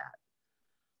wait for that.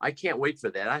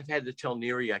 I've had to tell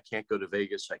Neary I can't go to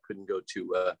Vegas. I couldn't go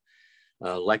to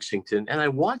Lexington, and I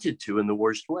wanted to in the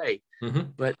worst way.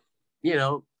 Mm-hmm. But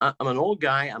I'm an old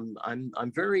guy.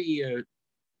 I'm very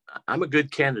I'm a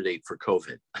good candidate for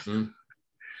COVID. Mm-hmm.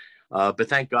 But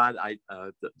thank God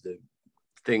the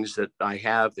things that I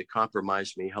have that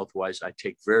compromise me health-wise, I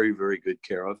take very, very good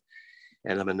care of,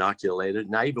 and I'm inoculated.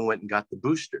 And I even went and got the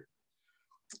booster.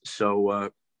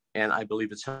 So, and I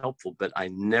believe it's helpful, but I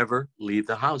never leave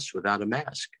the house without a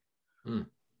mask. Mm.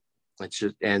 It's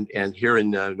just, and here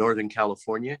in Northern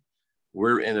California,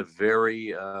 we're in a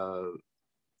very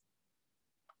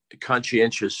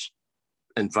conscientious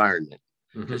environment,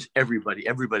 because mm-hmm.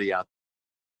 everybody out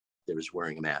there is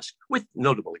wearing a mask, with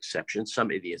notable exceptions.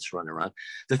 Some idiots run around.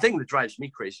 The thing that drives me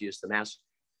crazy is the mask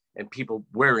and people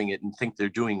wearing it and think they're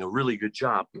doing a really good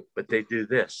job, but they do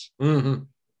this. Mm-hmm.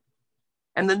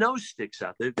 And the nose sticks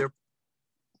out. Their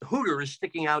hooter is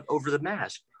sticking out over the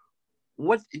mask.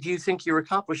 What do you think you're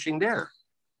accomplishing there?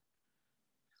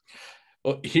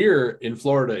 Well, here in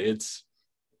Florida, it's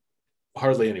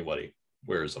hardly anybody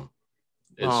wears them.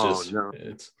 It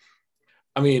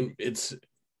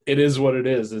is what it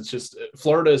is. It's just,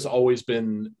 Florida has always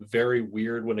been very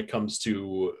weird when it comes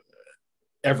to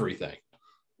everything.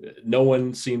 No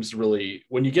one seems to really,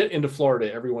 when you get into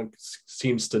Florida, everyone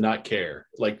seems to not care.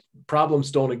 Like,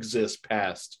 problems don't exist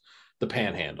past the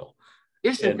panhandle.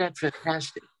 Isn't that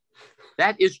fantastic?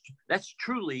 That's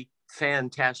truly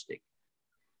fantastic.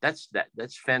 That's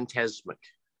phantasmic.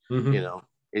 Mm-hmm. You know,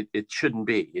 it shouldn't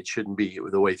be. It shouldn't be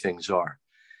the way things are.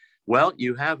 Well,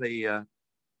 you have a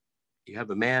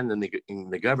man in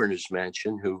the governor's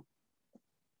mansion who,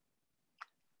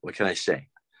 what can I say?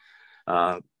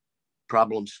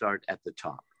 Problems start at the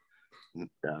top.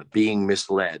 Being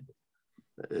misled.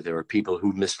 There are people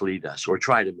who mislead us or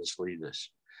try to mislead us.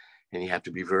 And you have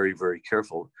to be very, very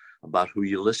careful about who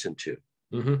you listen to,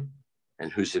 mm-hmm.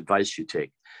 and whose advice you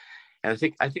take. And I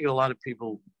think a lot of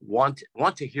people want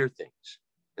to hear things.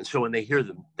 And so when they hear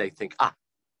them, they think,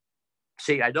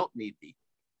 see, I don't need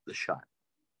the shot.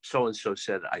 So-and-so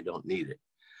said I don't need it.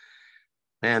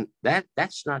 And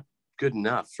that's not good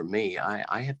enough for me.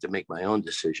 I have to make my own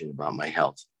decision about my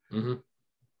health. Mm-hmm.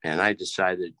 And I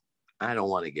decided I don't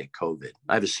want to get COVID.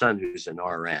 I have a son who's an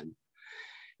RN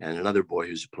and another boy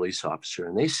who's a police officer,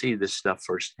 and they see this stuff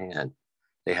firsthand.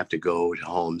 They have to go to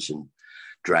homes and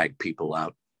drag people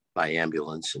out by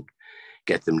ambulance and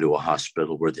get them to a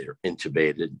hospital where they're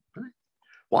intubated.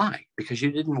 Why? Because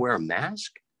you didn't wear a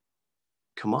mask?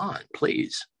 Come on,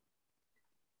 please.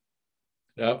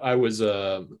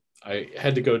 I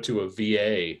had to go to a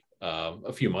VA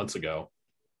a few months ago,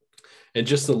 and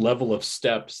just the level of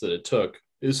steps that it took.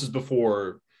 This is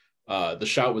before the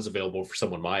shot was available for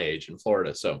someone my age in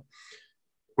Florida. So,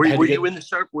 were you in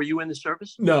the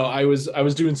service? No, I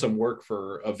was doing some work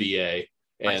for a VA,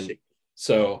 and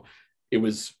so it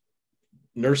was,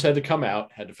 nurse had to come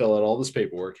out, had to fill out all this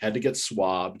paperwork, had to get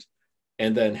swabbed,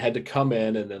 and then had to come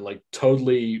in and then like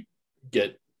totally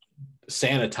get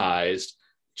sanitized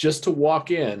just to walk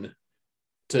in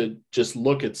to just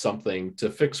look at something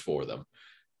to fix for them.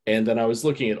 And then I was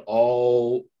looking at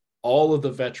all of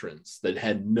the veterans that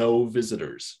had no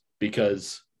visitors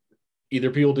because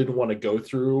either people didn't want to go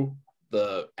through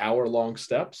the hour-long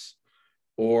steps,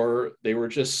 or they were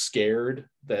just scared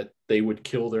that they would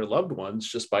kill their loved ones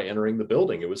just by entering the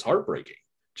building. It was heartbreaking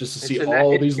just to see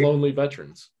all these lonely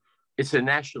veterans. It's a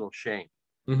national shame.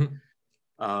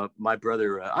 Mm-hmm. My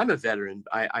brother, I'm a veteran.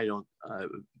 I don't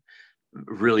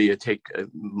really take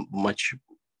much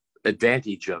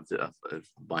advantage of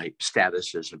my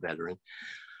status as a veteran.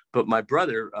 But my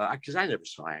brother, because I never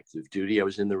saw active duty, I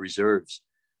was in the reserves.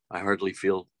 I hardly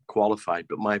feel qualified.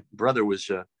 But my brother was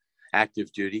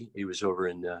active duty. He was over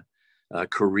in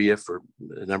Korea for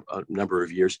a number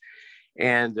of years.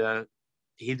 And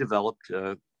he developed,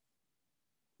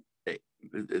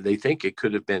 they think it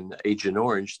could have been Agent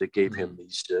Orange that gave him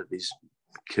these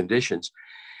conditions.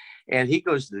 And he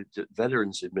goes to the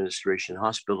Veterans Administration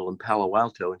Hospital in Palo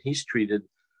Alto, and he's treated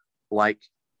like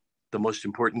the most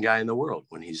important guy in the world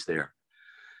when he's there.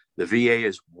 The VA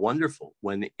is wonderful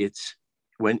when it's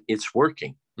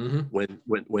working, mm-hmm.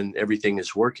 when everything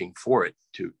is working for it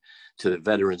to the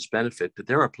veterans' benefit. But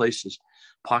there are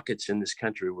pockets in this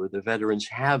country where the veterans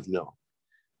have no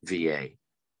VA.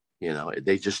 You know,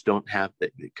 they just don't have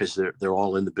that because they're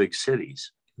all in the big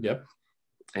cities. Yep.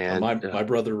 And my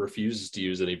brother refuses to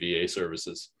use any VA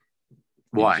services.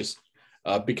 Why?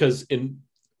 Because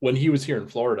when he was here in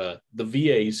Florida, the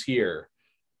VAs here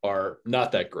are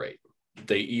not that great.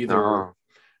 They either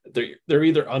they're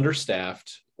either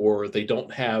understaffed or they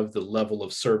don't have the level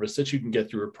of service that you can get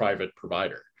through a private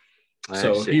provider.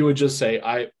 So he would just say,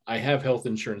 I have health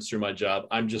insurance through my job.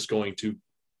 I'm just going to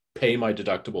pay my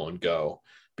deductible and go,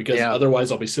 because otherwise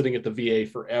I'll be sitting at the VA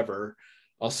forever.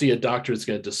 I'll see a doctor that's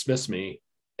going to dismiss me.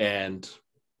 And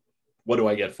what do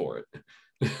I get for it?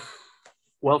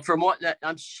 Well,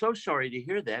 I'm so sorry to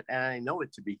hear that. And I know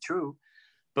it to be true.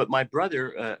 But my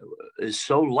brother is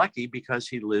so lucky because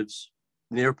he lives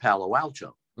near Palo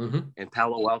Alto. Mm-hmm. And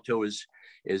Palo Alto is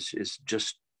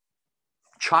just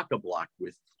chock-a-block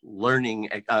with learning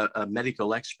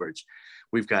medical experts.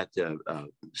 We've got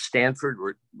Stanford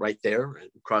right there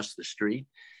across the street.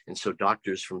 And so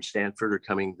doctors from Stanford are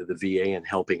coming to the VA and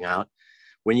helping out.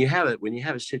 When you have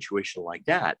a situation like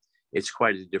that, it's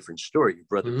quite a different story. Your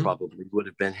brother mm-hmm. probably would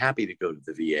have been happy to go to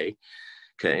the VA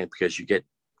because you get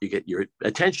your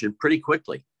attention pretty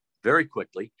quickly. very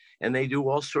quickly, and they do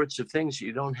all sorts of things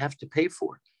you don't have to pay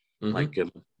for. Mm-hmm. Like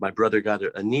my brother got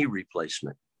a knee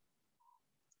replacement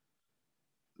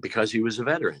because he was a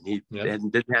veteran. He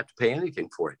didn't have to pay anything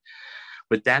for it.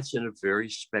 But that's in a very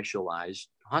specialized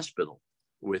hospital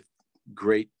with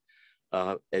great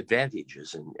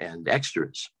advantages and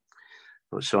extras.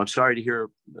 So I'm sorry to hear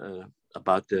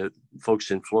about the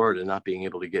folks in Florida not being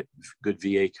able to get good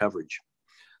VA coverage.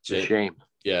 It's a shame.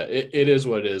 Yeah, it is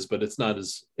what it is, but it's not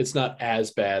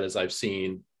as bad as I've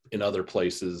seen in other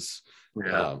places.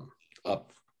 Yeah.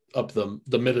 Up the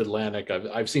mid-Atlantic.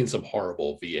 I've seen some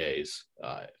horrible VAs,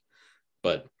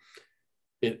 but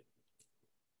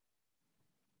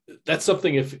that's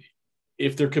something.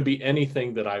 If there could be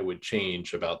anything that I would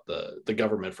change about the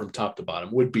government from top to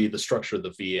bottom, would be the structure of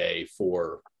the VA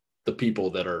for the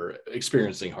people that are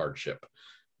experiencing hardship.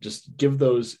 Just give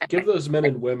those men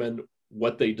and women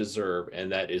what they deserve,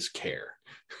 and that is care.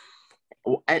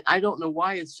 I don't know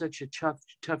why it's such a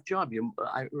tough job.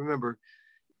 I remember,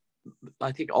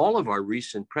 I think all of our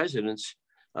recent presidents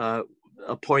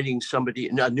appointing somebody,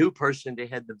 a new person to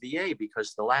head the VA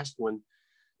because the last one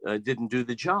didn't do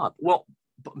the job. Well,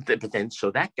 but then so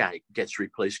that guy gets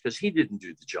replaced because he didn't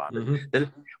do the job. Mm-hmm.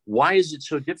 Then why is it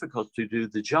so difficult to do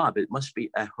the job? It must be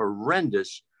a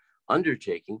horrendous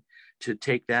undertaking to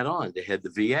take that on, to head the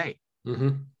VA. Mm-hmm.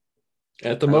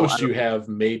 At the most, you have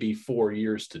maybe 4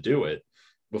 years to do it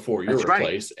before you're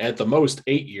replaced. Right. At the most,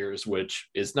 8 years, which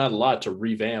is not a lot to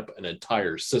revamp an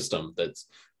entire system that's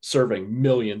serving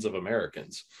millions of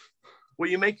Americans. Well,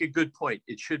 you make a good point.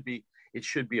 It should be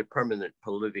a permanent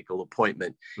political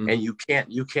appointment, mm-hmm. and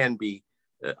you can be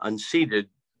unseated,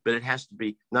 but it has to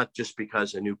be not just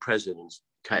because a new president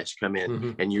has come in,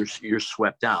 mm-hmm. and you're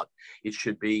swept out. It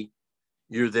should be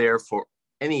you're there for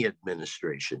any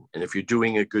administration, and if you're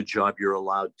doing a good job, you're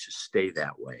allowed to stay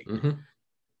that way.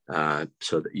 Mm-hmm.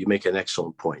 So that you make an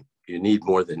excellent point. You need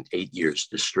more than 8 years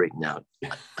to straighten out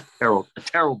a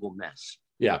terrible mess.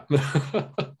 Yeah.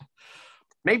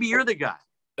 Maybe you're the guy.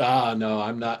 No,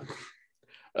 I'm not.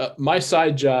 My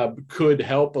side job could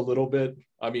help a little bit.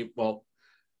 I mean, well,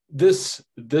 this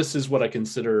is what I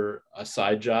consider a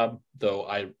side job, though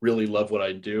I really love what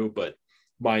I do. But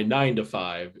my 9 to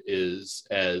 5 is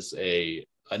as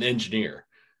an engineer.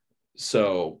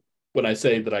 So when I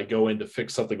say that I go in to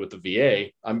fix something with the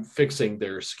VA, I'm fixing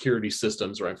their security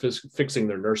systems, or I'm fixing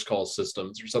their nurse call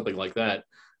systems or something like that.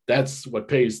 That's what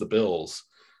pays the bills.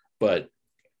 But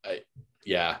I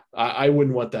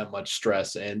wouldn't want that much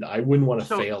stress, and I wouldn't want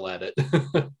to fail at it.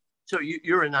 So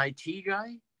you're an IT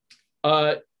guy?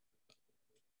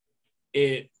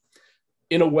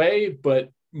 In a way,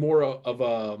 but more of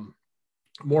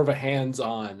a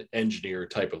hands-on engineer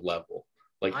type of level.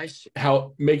 Like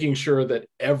how making sure that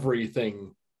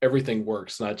everything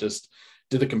works, not just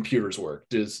do the computers work?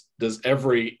 Does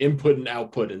every input and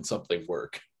output in something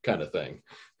work, kind of thing.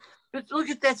 But look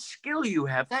at that skill you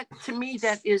have. That, to me,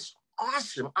 that is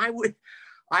awesome.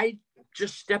 I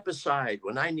just step aside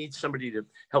when I need somebody to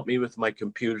help me with my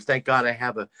computer. Thank God I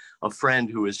have a friend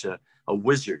who is a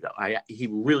wizard. He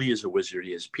really is a wizard.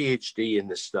 He has a PhD in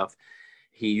this stuff.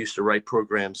 He used to write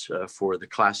programs for the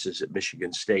classes at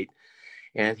Michigan State,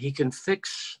 and he can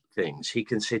fix things. He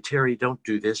can say, Terry, don't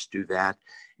do this, do that.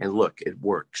 And look, it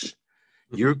works.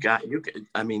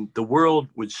 I mean, the world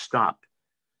would stop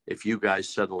if you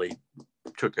guys suddenly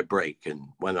took a break and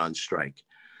went on strike.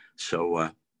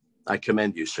 So I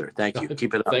commend you, sir. Thank you.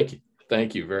 Keep it up.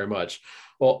 Thank you very much.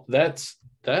 Well, that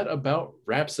about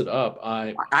wraps it up.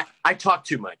 I talk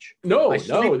too much. I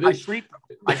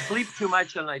sleep too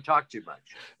much, and I talk too much.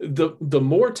 The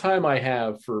more time I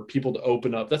have for people to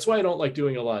open up, that's why I don't like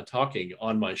doing a lot of talking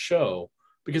on my show,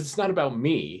 because it's not about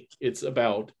me. It's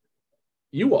about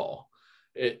you all.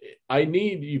 I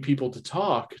need you people to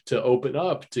talk, to open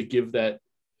up, to give that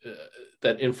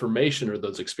information or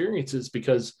those experiences,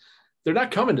 because they're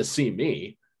not coming to see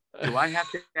me. Do I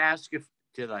have to ask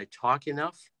did I talk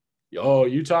enough? Oh,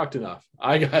 you talked enough.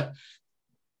 I've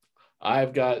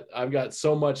got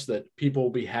so much that people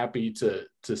will be happy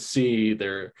to see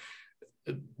the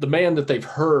man that they've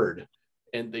heard,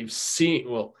 and they've seen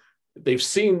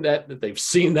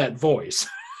that voice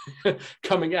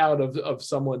coming out of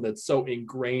someone that's so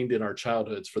ingrained in our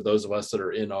childhoods, for those of us that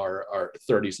are in our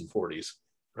 30s and 40s.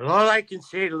 Well, all I can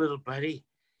say, little buddy,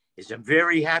 is I'm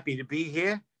very happy to be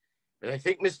here, but I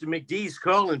think Mr. McDee's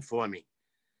calling for me.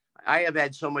 I have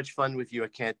had so much fun with you. I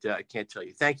can't tell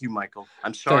you. Thank you, Michael.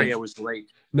 I'm sorry I was late.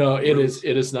 No, it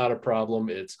is not a problem.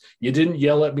 You didn't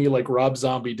yell at me like Rob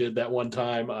Zombie did that one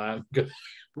time.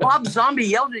 Rob Zombie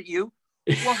yelled at you?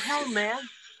 Well, hell, man.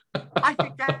 I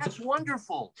think that's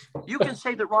wonderful. You can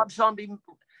say that Rob Zombie,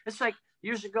 it's like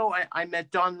Years ago, I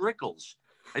met Don Rickles.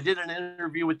 I did an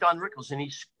interview with Don Rickles, and he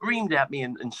screamed at me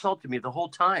and insulted me the whole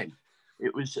time.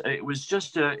 It was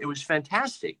just it was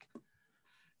fantastic.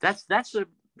 That's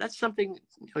something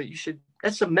you should.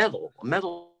 That's a medal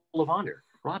of honor.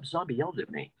 Rob Zombie yelled at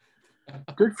me.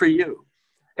 Good for you.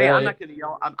 Hey, I'm not going to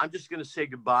yell. I'm just going to say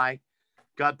goodbye.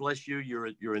 God bless you.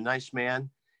 You're a nice man,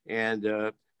 and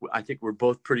I think we're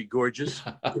both pretty gorgeous.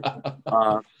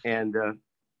 And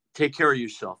take care of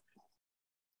yourself.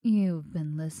 You've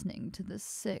been listening to the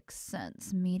Sixth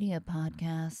Sense Media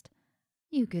Podcast.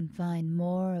 You can find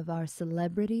more of our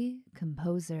celebrity,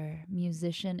 composer,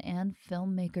 musician, and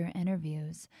filmmaker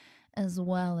interviews, as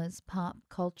well as pop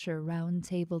culture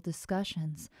roundtable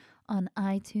discussions on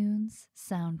iTunes,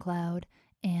 SoundCloud,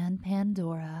 and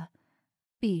Pandora.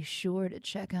 Be sure to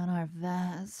check out our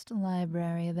vast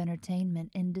library of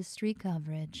entertainment industry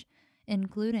coverage,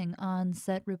 including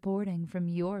on-set reporting from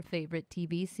your favorite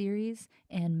TV series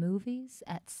and movies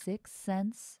at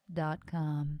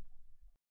sixthsense.com.